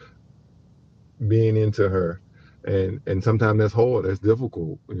 being into her. And sometimes that's hard, that's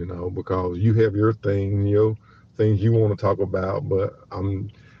difficult, because you have your things you want to talk about, but I'm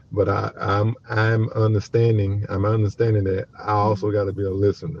understanding that I also got to be a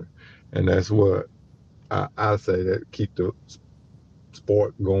listener. And that's what I say, that keep the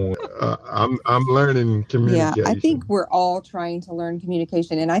sport going. I'm learning Yeah, I think communication. we're all trying to learn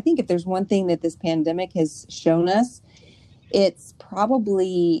communication. And I think if there's one thing that this pandemic has shown us, it's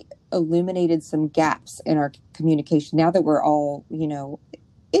probably illuminated some gaps in our communication now that we're all,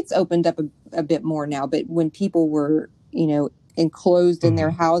 it's opened up a bit more now. But when people were, enclosed in their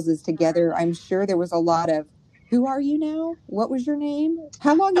houses together, I'm sure there was a lot of, who are you now? What was your name?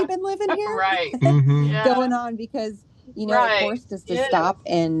 How long you been living here? Right. Mhm. Going on because, it Right. forced us to Yes. stop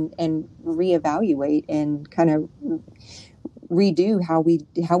and reevaluate and kind of redo how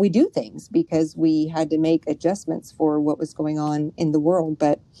we do things, because we had to make adjustments for what was going on in the world.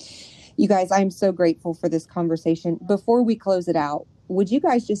 But you guys, I'm so grateful for this conversation. Before we close it out, would you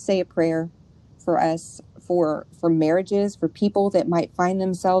guys just say a prayer for us, for marriages, for people that might find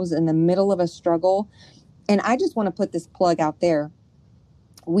themselves in the middle of a struggle? And I just want to put this plug out there.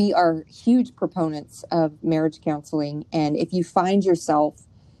 We are huge proponents of marriage counseling. And if you find yourself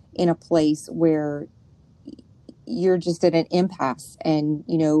in a place where you're just at an impasse and,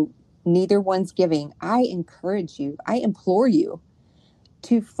 neither one's giving, I encourage you, I implore you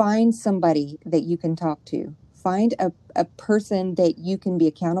to find somebody that you can talk to. Find a person that you can be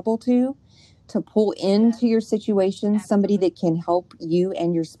accountable to pull into your situation, somebody that can help you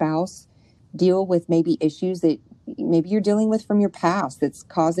and your spouse deal with maybe issues that maybe you're dealing with from your past that's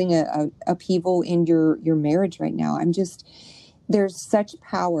causing a upheaval in your marriage right now. There's such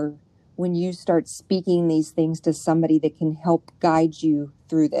power when you start speaking these things to somebody that can help guide you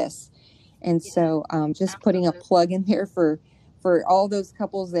through this. And so just putting a plug in there for all those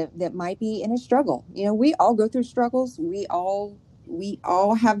couples that might be in a struggle. We all go through struggles. We all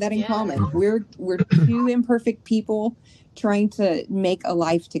have that in common. We're two imperfect people trying to make a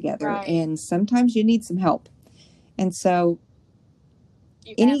life together. Right. And sometimes you need some help. And so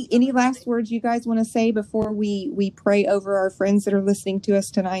any last words you guys want to say before we pray over our friends that are listening to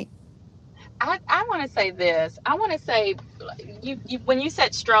us tonight? I want to say this. I want to say, you when you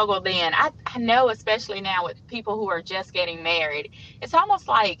said struggle, then I know, especially now with people who are just getting married, it's almost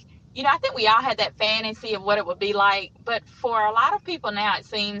like, I think we all had that fantasy of what it would be like. But for a lot of people now, it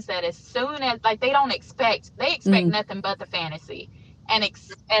seems that as soon as, like, they expect nothing but the fantasy. And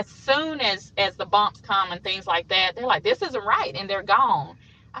as soon as the bumps come and things like that, they're like, this isn't right, and they're gone.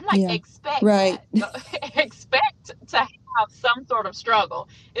 I'm like, expect right. that. Expect to have some sort of struggle.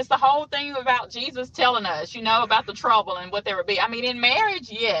 It's the whole thing about Jesus telling us, about the trouble and what there would be. I mean, in marriage,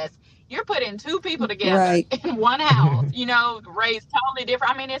 yes, you're putting two people together right. in one house, raised totally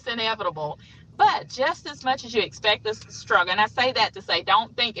different. I mean, it's inevitable. But just as much as you expect this struggle, and I say that to say,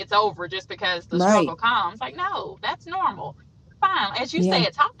 don't think it's over just because the struggle comes. Like, no, that's normal. Fine. As you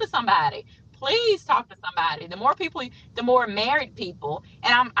said, talk to somebody. Please talk to somebody. The more people, the more married people,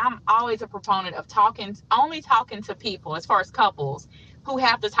 and I'm always a proponent of only talking to people, as far as couples, who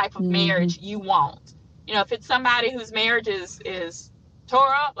have the type of marriage you want. If it's somebody whose marriage is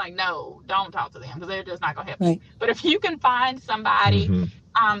tore up, like, no, don't talk to them, because they're just not going to help you. But if you can find somebody,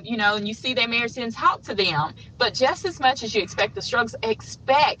 and you see their marriage, then talk to them. But just as much as you expect the struggles,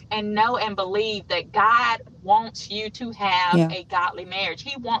 expect and know and believe that God wants you to have a godly marriage.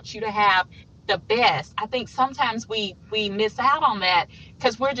 He wants you to have the best. I think sometimes we miss out on that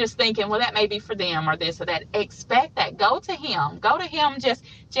because we're just thinking, well, that may be for them or this or that. Expect that. Go to him. Just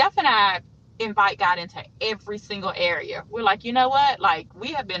Jeff and I invite God into every single area. We're like, you know what? Like, we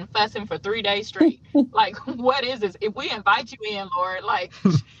have been fussing for 3 days straight. Like, what is this? If we invite you in, Lord, like,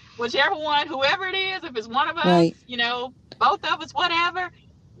 whichever one, whoever it is, if it's one of us, both of us, whatever,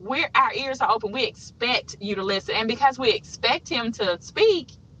 our ears are open. We expect you to listen. And because we expect him to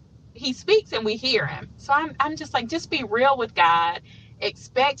speak, he speaks and we hear him. So I'm just like, just be real with God.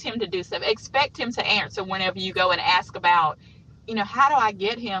 Expect him to do something. Expect him to answer whenever you go and ask about, how do I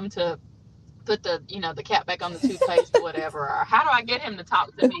get him to put the cap back on the toothpaste or whatever, or how do I get him to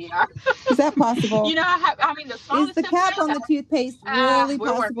talk to me? Or, is that possible? I mean, the is the cap on the toothpaste really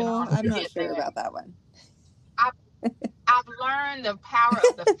possible? I'm not sure there. about that one. I've learned the power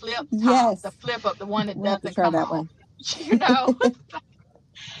of the flip top, the flip up, the one that doesn't come that off. One.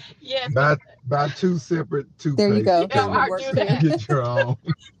 Yes. Buy two separate toothpaste. There you go. Get your own.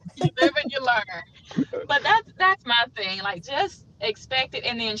 You live and you learn. But that's my thing. Like, just expect it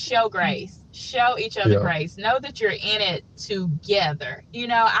and then show grace. Show each other grace. Know that you're in it together.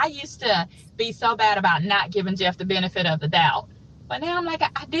 I used to be so bad about not giving Jeff the benefit of the doubt. But now I'm like,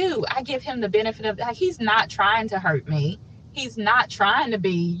 I do. I give him the benefit of, like, he's not trying to hurt me. He's not trying to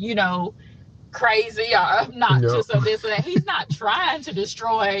be, crazy or obnoxious or this or that. He's not trying to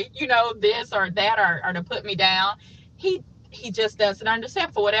destroy, this or that or to put me down. He just doesn't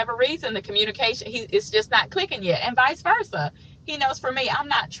understand. For whatever reason, the communication, it's just not clicking yet, and vice versa. He knows for me, I'm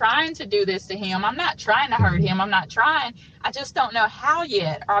not trying to do this to him. I'm not trying to hurt him. I'm not trying. I just don't know how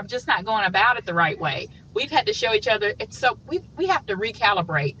yet, or I'm just not going about it the right way. We've had to show each other. It's so we have to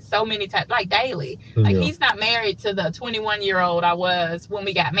recalibrate so many times, like daily. Like, Yeah. he's not married to the 21-year-old I was when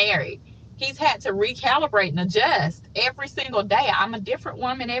we got married. He's had to recalibrate and adjust every single day. I'm a different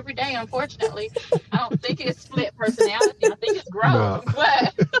woman every day, unfortunately. I don't think it's split personality. I think it's growth. No.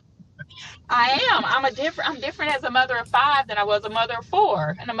 But I am. I'm different as a mother of 5 than I was a mother of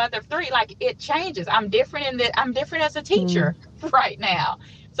 4 and a mother of 3. Like, it changes. I'm different I'm different as a teacher right now.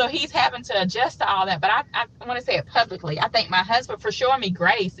 So he's having to adjust to all that. But I want to say it publicly. I thank my husband for showing me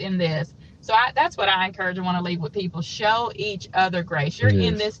grace in this. So that's what I encourage and want to leave with people. Show each other grace. You're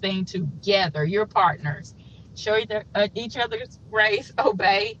in this thing together. You're partners. Show each other's grace,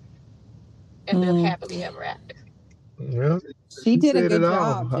 obey, and live happily ever after. Well, She did a said good it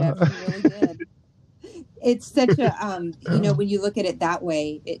all. job, Jeff. She really did. It's such a, when you look at it that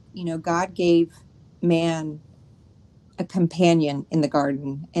way, God gave man a companion in the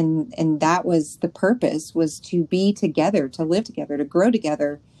garden, and that was the purpose, was to be together, to live together, to grow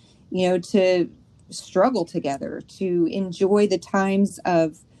together, to struggle together, to enjoy the times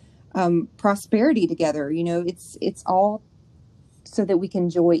of prosperity together. It's all so that we can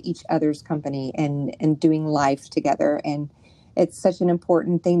enjoy each other's company and doing life together. And it's such an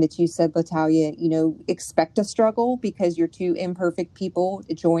important thing that you said, Latalia, expect a struggle because you're two imperfect people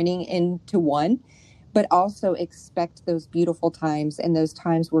joining into one, but also expect those beautiful times and those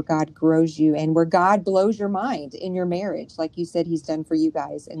times where God grows you and where God blows your mind in your marriage, like you said he's done for you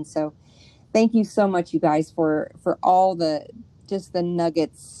guys. And so thank you so much, you guys, for all the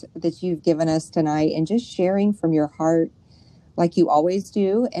nuggets that you've given us tonight and just sharing from your heart like you always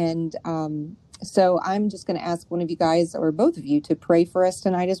do. And so I'm just going to ask one of you guys or both of you to pray for us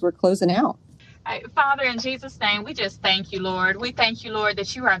tonight as we're closing out. Father, in Jesus' name, we just thank you, Lord. We thank you, Lord,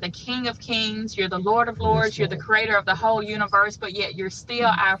 that you are the King of Kings. You're the Lord of Lords. You're the creator of the whole universe, but yet you're still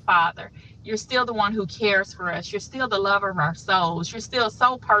our Father. You're still the one who cares for us. You're still the lover of our souls. You're still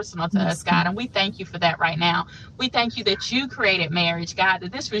so personal to us, God, and we thank you for that right now. We thank you that you created marriage, God,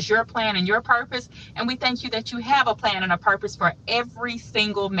 that this was your plan and your purpose, and we thank you that you have a plan and a purpose for every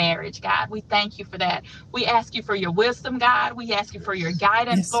single marriage, God. We thank you for that. We ask you for your wisdom, God. We ask you for your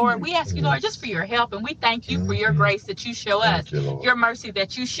guidance, Lord. We ask you, Lord, just for your help, and we thank you for your grace that you show us, your mercy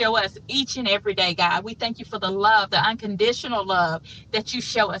that you show us each and every day, God. We thank you for the love, the unconditional love that you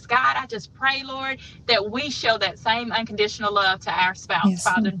show us, God. I just pray, Lord, that we show that same unconditional love to our spouse,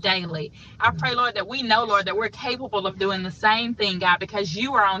 Father, daily. I pray, Lord, that we know, Lord, that we're capable of doing the same thing, God, because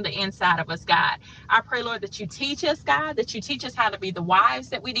you are on the inside of us, God. I pray, Lord, that you teach us, God, that you teach us how to be the wives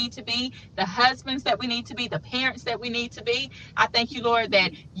that we need to be, the husbands that we need to be, the parents that we need to be. I thank you, Lord,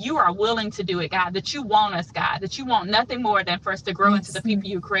 that you are willing to do it, God, that you want us, God, that you want nothing more than for us to grow into the people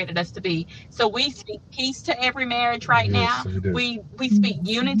you created us to be. So we speak peace to every marriage right now. We speak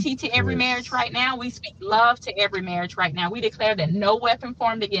unity to every marriage right now. We speak love to every marriage right now. We declare that no weapon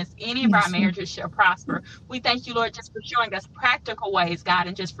formed against any of our marriages shall prosper. We thank you, Lord, just for showing us practical ways, God,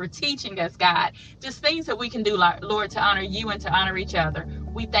 and just for teaching us, God, just things that we can do, Lord, to honor you and to honor each other.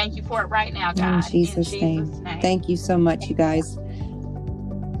 We thank you for it right now, God. In Jesus' name. Thank you so much, you guys.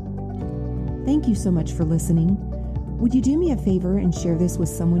 Thank you so much for listening. Would you do me a favor and share this with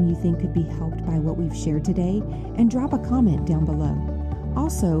someone you think could be helped by what we've shared today, and drop a comment down below.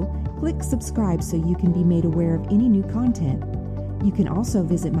 Also, click subscribe so you can be made aware of any new content. You can also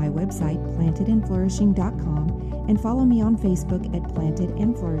visit my website, plantedandflourishing.com, and follow me on Facebook at Planted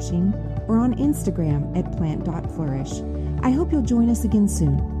and Flourishing or on Instagram at plant.flourish. I hope you'll join us again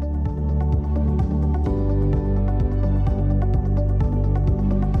soon.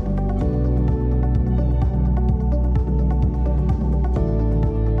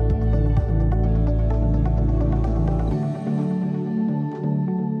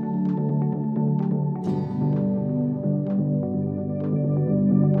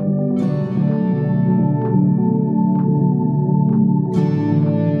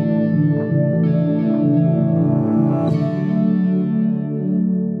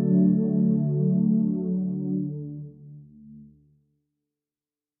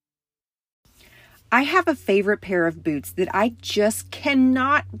 I have a favorite pair of boots that I just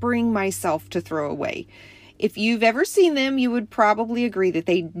cannot bring myself to throw away. If you've ever seen them, you would probably agree that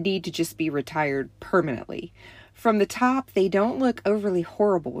they need to just be retired permanently. From the top, they don't look overly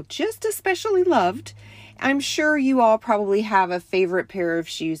horrible, just especially loved. I'm sure you all probably have a favorite pair of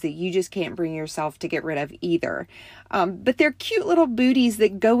shoes that you just can't bring yourself to get rid of either. But they're cute little booties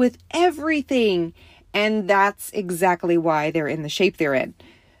that go with everything, and that's exactly why they're in the shape they're in.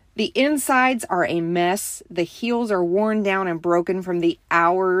 The insides are a mess. The heels are worn down and broken from the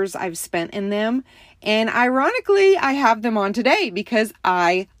hours I've spent in them. And ironically, I have them on today because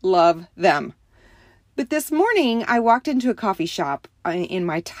I love them. But this morning, I walked into a coffee shop in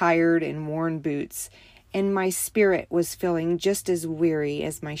my tired and worn boots, and my spirit was feeling just as weary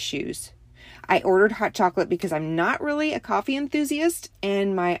as my shoes. I ordered hot chocolate because I'm not really a coffee enthusiast,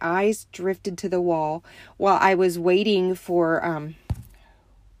 and my eyes drifted to the wall while I was waiting for,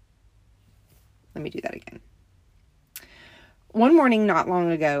 let me do that again. One morning not long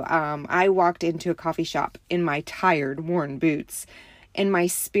ago, I walked into a coffee shop in my tired, worn boots, and my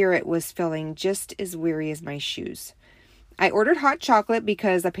spirit was feeling just as weary as my shoes. I ordered hot chocolate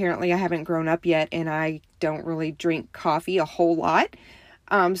because apparently I haven't grown up yet and I don't really drink coffee a whole lot.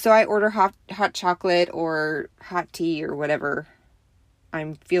 So I order hot chocolate or hot tea or whatever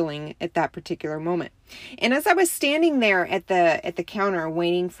I'm feeling at that particular moment. And as I was standing there at the counter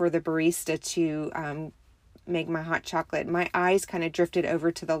waiting for the barista to make my hot chocolate, my eyes kind of drifted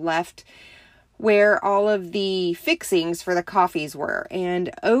over to the left where all of the fixings for the coffees were.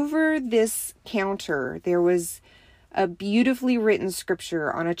 And over this counter, there was a beautifully written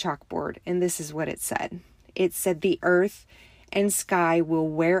scripture on a chalkboard. And this is what it said. It said, "The earth and sky will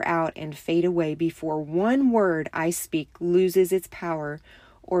wear out and fade away before one word I speak loses its power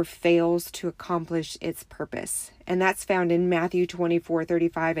or fails to accomplish its purpose." And that's found in Matthew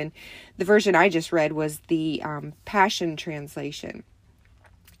 24:35. And the version I just read was the Passion Translation.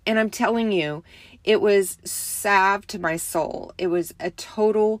 And I'm telling you, it was salve to my soul. It was a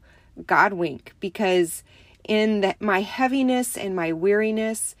total God wink, because in my heaviness and my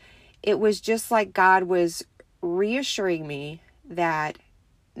weariness, it was just like God was reassuring me that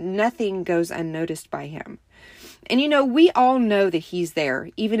nothing goes unnoticed by him. And we all know that he's there,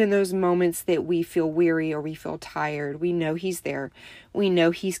 even in those moments that we feel weary or we feel tired. We know he's there. We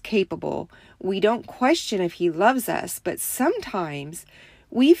know he's capable. We don't question if he loves us, but sometimes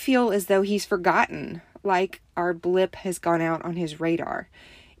we feel as though he's forgotten, like our blip has gone out on his radar.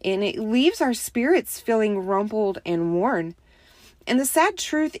 And it leaves our spirits feeling rumpled and worn. And the sad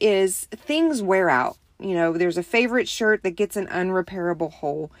truth is, things wear out. There's a favorite shirt that gets an unrepairable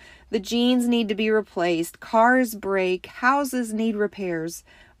hole. The jeans need to be replaced. Cars break. Houses need repairs.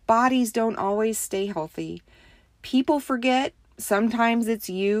 Bodies don't always stay healthy. People forget. Sometimes it's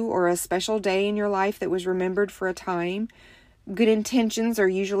you or a special day in your life that was remembered for a time. Good intentions are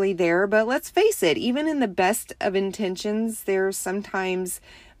usually there, but let's face it, even in the best of intentions, they're sometimes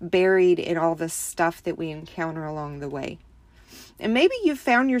buried in all the stuff that we encounter along the way. And maybe you've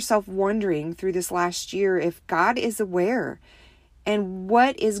found yourself wondering through this last year if God is aware and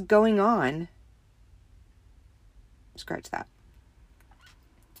what is going on. Scratch that.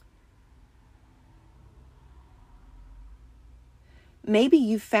 Maybe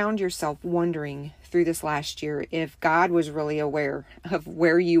you found yourself wondering through this last year if God was really aware of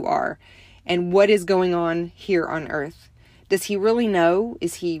where you are and what is going on here on earth. Does he really know?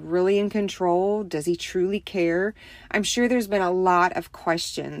 Is he really in control? Does he truly care? I'm sure there's been a lot of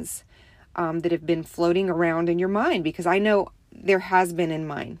questions that have been floating around in your mind, because I know there has been in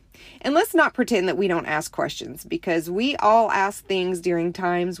mine. And let's not pretend that we don't ask questions, because we all ask things during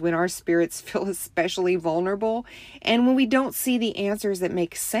times when our spirits feel especially vulnerable and when we don't see the answers that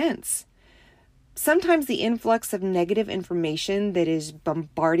make sense. Sometimes the influx of negative information that is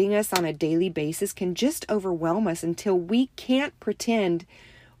bombarding us on a daily basis can just overwhelm us until we can't pretend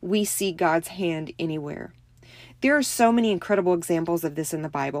we see God's hand anywhere. There are so many incredible examples of this in the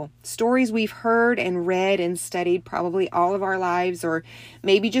Bible. Stories we've heard and read and studied probably all of our lives, or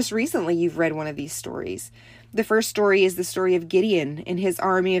maybe just recently you've read one of these stories. The first story is the story of Gideon and his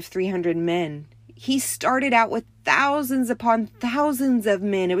army of 300 men. He started out with thousands upon thousands of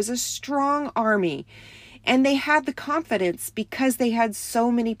men. It was a strong army. And they had the confidence, because they had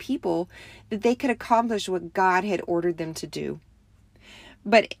so many people, that they could accomplish what God had ordered them to do.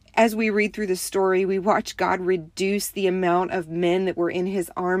 But as we read through the story, we watch God reduce the amount of men that were in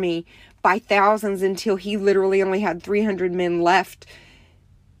his army by thousands until he literally only had 300 men left.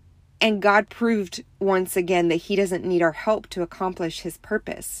 And God proved once again that he doesn't need our help to accomplish his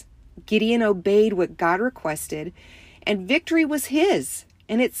purpose. Gideon obeyed what God requested, and victory was his.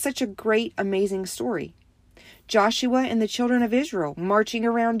 And it's such a great, amazing story. Joshua and the children of Israel marching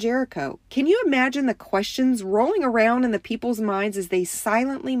around Jericho. Can you imagine the questions rolling around in the people's minds as they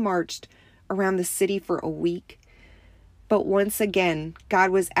silently marched around the city for a week? But once again, God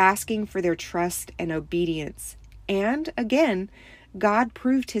was asking for their trust and obedience. And again, God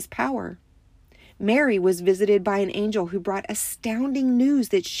proved his power. Mary was visited by an angel who brought astounding news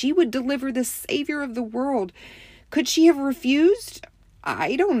that she would deliver the Savior of the world. Could she have refused?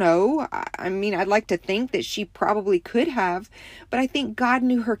 I don't know. I mean, I'd like to think that she probably could have, but I think God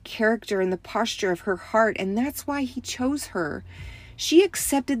knew her character and the posture of her heart, and that's why he chose her. She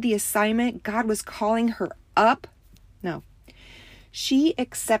accepted the assignment. God was calling her up. No. She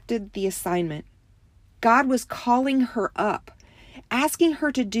accepted the assignment. God was calling her up, asking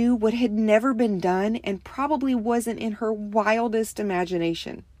her to do what had never been done and probably wasn't in her wildest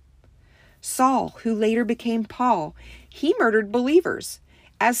imagination. Saul, who later became Paul, he murdered believers.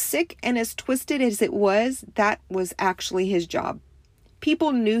 As sick and as twisted as it was, that was actually his job.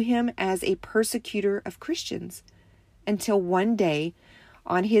 People knew him as a persecutor of Christians until one day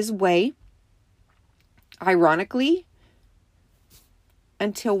on his way, ironically,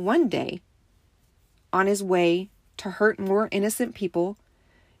 until one day on his way to hurt more innocent people,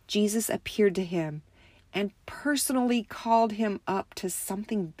 Jesus appeared to him and personally called him up to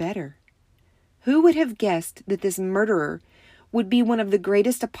something better. Who would have guessed that this murderer would be one of the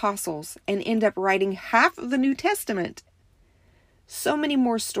greatest apostles and end up writing half of the New Testament? So many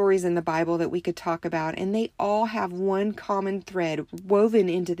more stories in the Bible that we could talk about, and they all have one common thread woven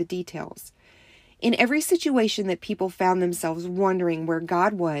into the details. In every situation that people found themselves wondering where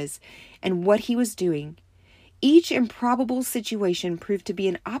God was and what he was doing, each improbable situation proved to be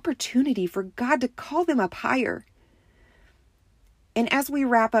an opportunity for God to call them up higher. And as we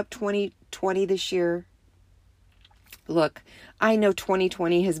wrap up 2020 this year, look, I know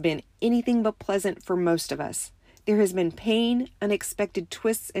 2020 has been anything but pleasant for most of us. There has been pain, unexpected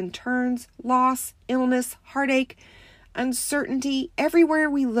twists and turns, loss, illness, heartache, uncertainty. Everywhere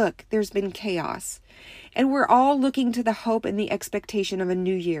we look, there's been chaos. And we're all looking to the hope and the expectation of a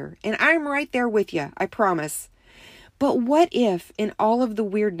new year. And I'm right there with you, I promise. But what if, in all of the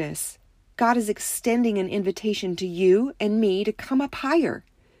weirdness, God is extending an invitation to you and me to come up higher?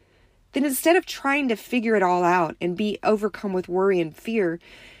 Then instead of trying to figure it all out and be overcome with worry and fear,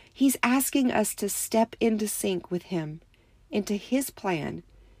 he's asking us to step into sync with him, into his plan,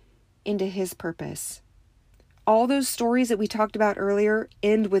 into his purpose. All those stories that we talked about earlier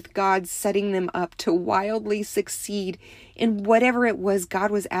end with God setting them up to wildly succeed in whatever it was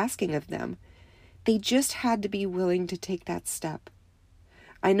God was asking of them. They just had to be willing to take that step.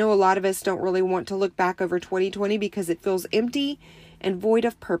 I know a lot of us don't really want to look back over 2020 because it feels empty and void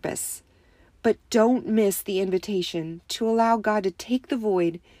of purpose. But don't miss the invitation to allow God to take the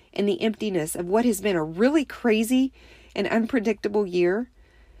void and the emptiness of what has been a really crazy and unpredictable year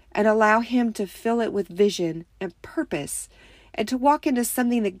and allow him to fill it with vision and purpose and to walk into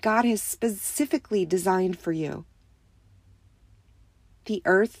something that God has specifically designed for you. The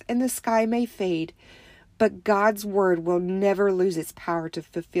earth and the sky may fade, but God's word will never lose its power to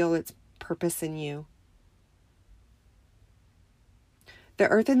fulfill its purpose in you. The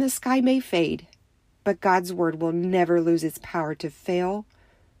earth and the sky may fade, but God's word will never lose its power to fail.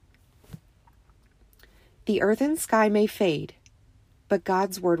 The earth and sky may fade, but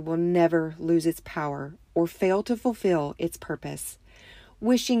God's word will never lose its power or fail to fulfill its purpose.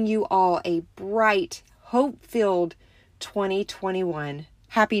 Wishing you all a bright, hope-filled 2021.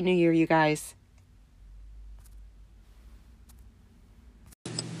 Happy New Year, you guys.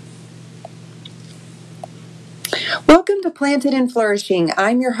 Welcome to Planted and Flourishing.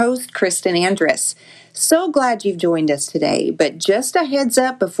 I'm your host, Kristen Andrus. So glad you've joined us today, but just a heads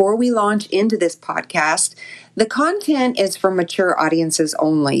up before we launch into this podcast, the content is for mature audiences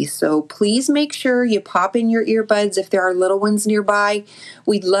only, so please make sure you pop in your earbuds if there are little ones nearby.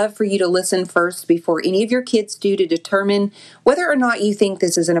 We'd love for you to listen first before any of your kids do to determine whether or not you think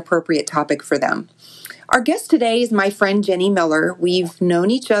this is an appropriate topic for them. Our guest today is my friend Jenny Miller. We've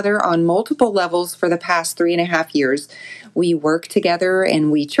known each other on multiple levels for the past 3.5 years. We work together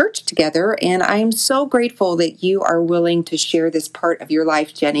and we church together, and I'm so grateful that you are willing to share this part of your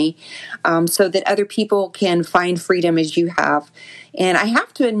life, Jenny, so that other people can find freedom as you have. And I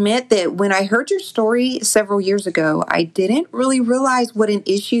have to admit that when I heard your story several years ago, I didn't really realize what an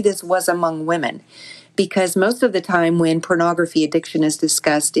issue this was among women. Because most of the time when pornography addiction is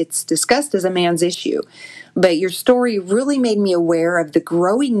discussed, it's discussed as a man's issue. But your story really made me aware of the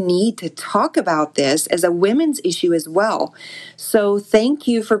growing need to talk about this as a women's issue as well. So thank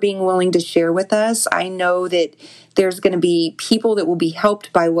you for being willing to share with us. I know that there's going to be people that will be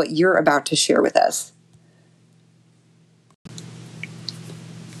helped by what you're about to share with us.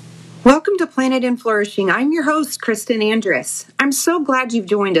 Welcome to Planted and Flourishing. I'm your host, Kristen Andrus. I'm so glad you've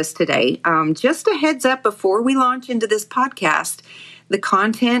joined us today. Just a heads up before we launch into this podcast, the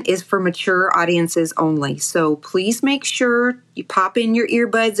content is for mature audiences only. So please make sure you pop in your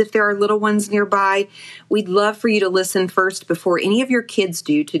earbuds if there are little ones nearby. We'd love for you to listen first before any of your kids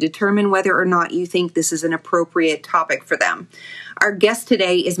do to determine whether or not you think this is an appropriate topic for them. Our guest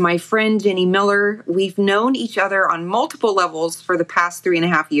today is my friend, Jenny Miller. We've known each other on multiple levels for the past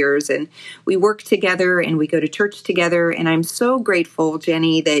 3.5 years, and we work together and we go to church together. And I'm so grateful,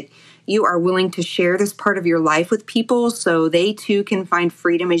 Jenny, that you are willing to share this part of your life with people so they too can find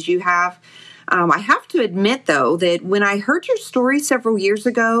freedom as you have. I have to admit, though, that when I heard your story several years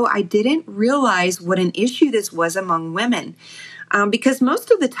ago, I didn't realize what an issue this was among women. Because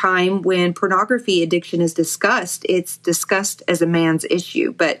most of the time when pornography addiction is discussed, it's discussed as a man's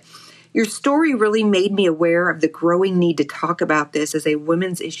issue. But your story really made me aware of the growing need to talk about this as a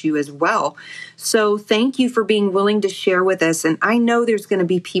women's issue as well. So thank you for being willing to share with us. And I know there's going to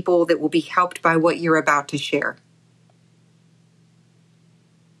be people that will be helped by what you're about to share.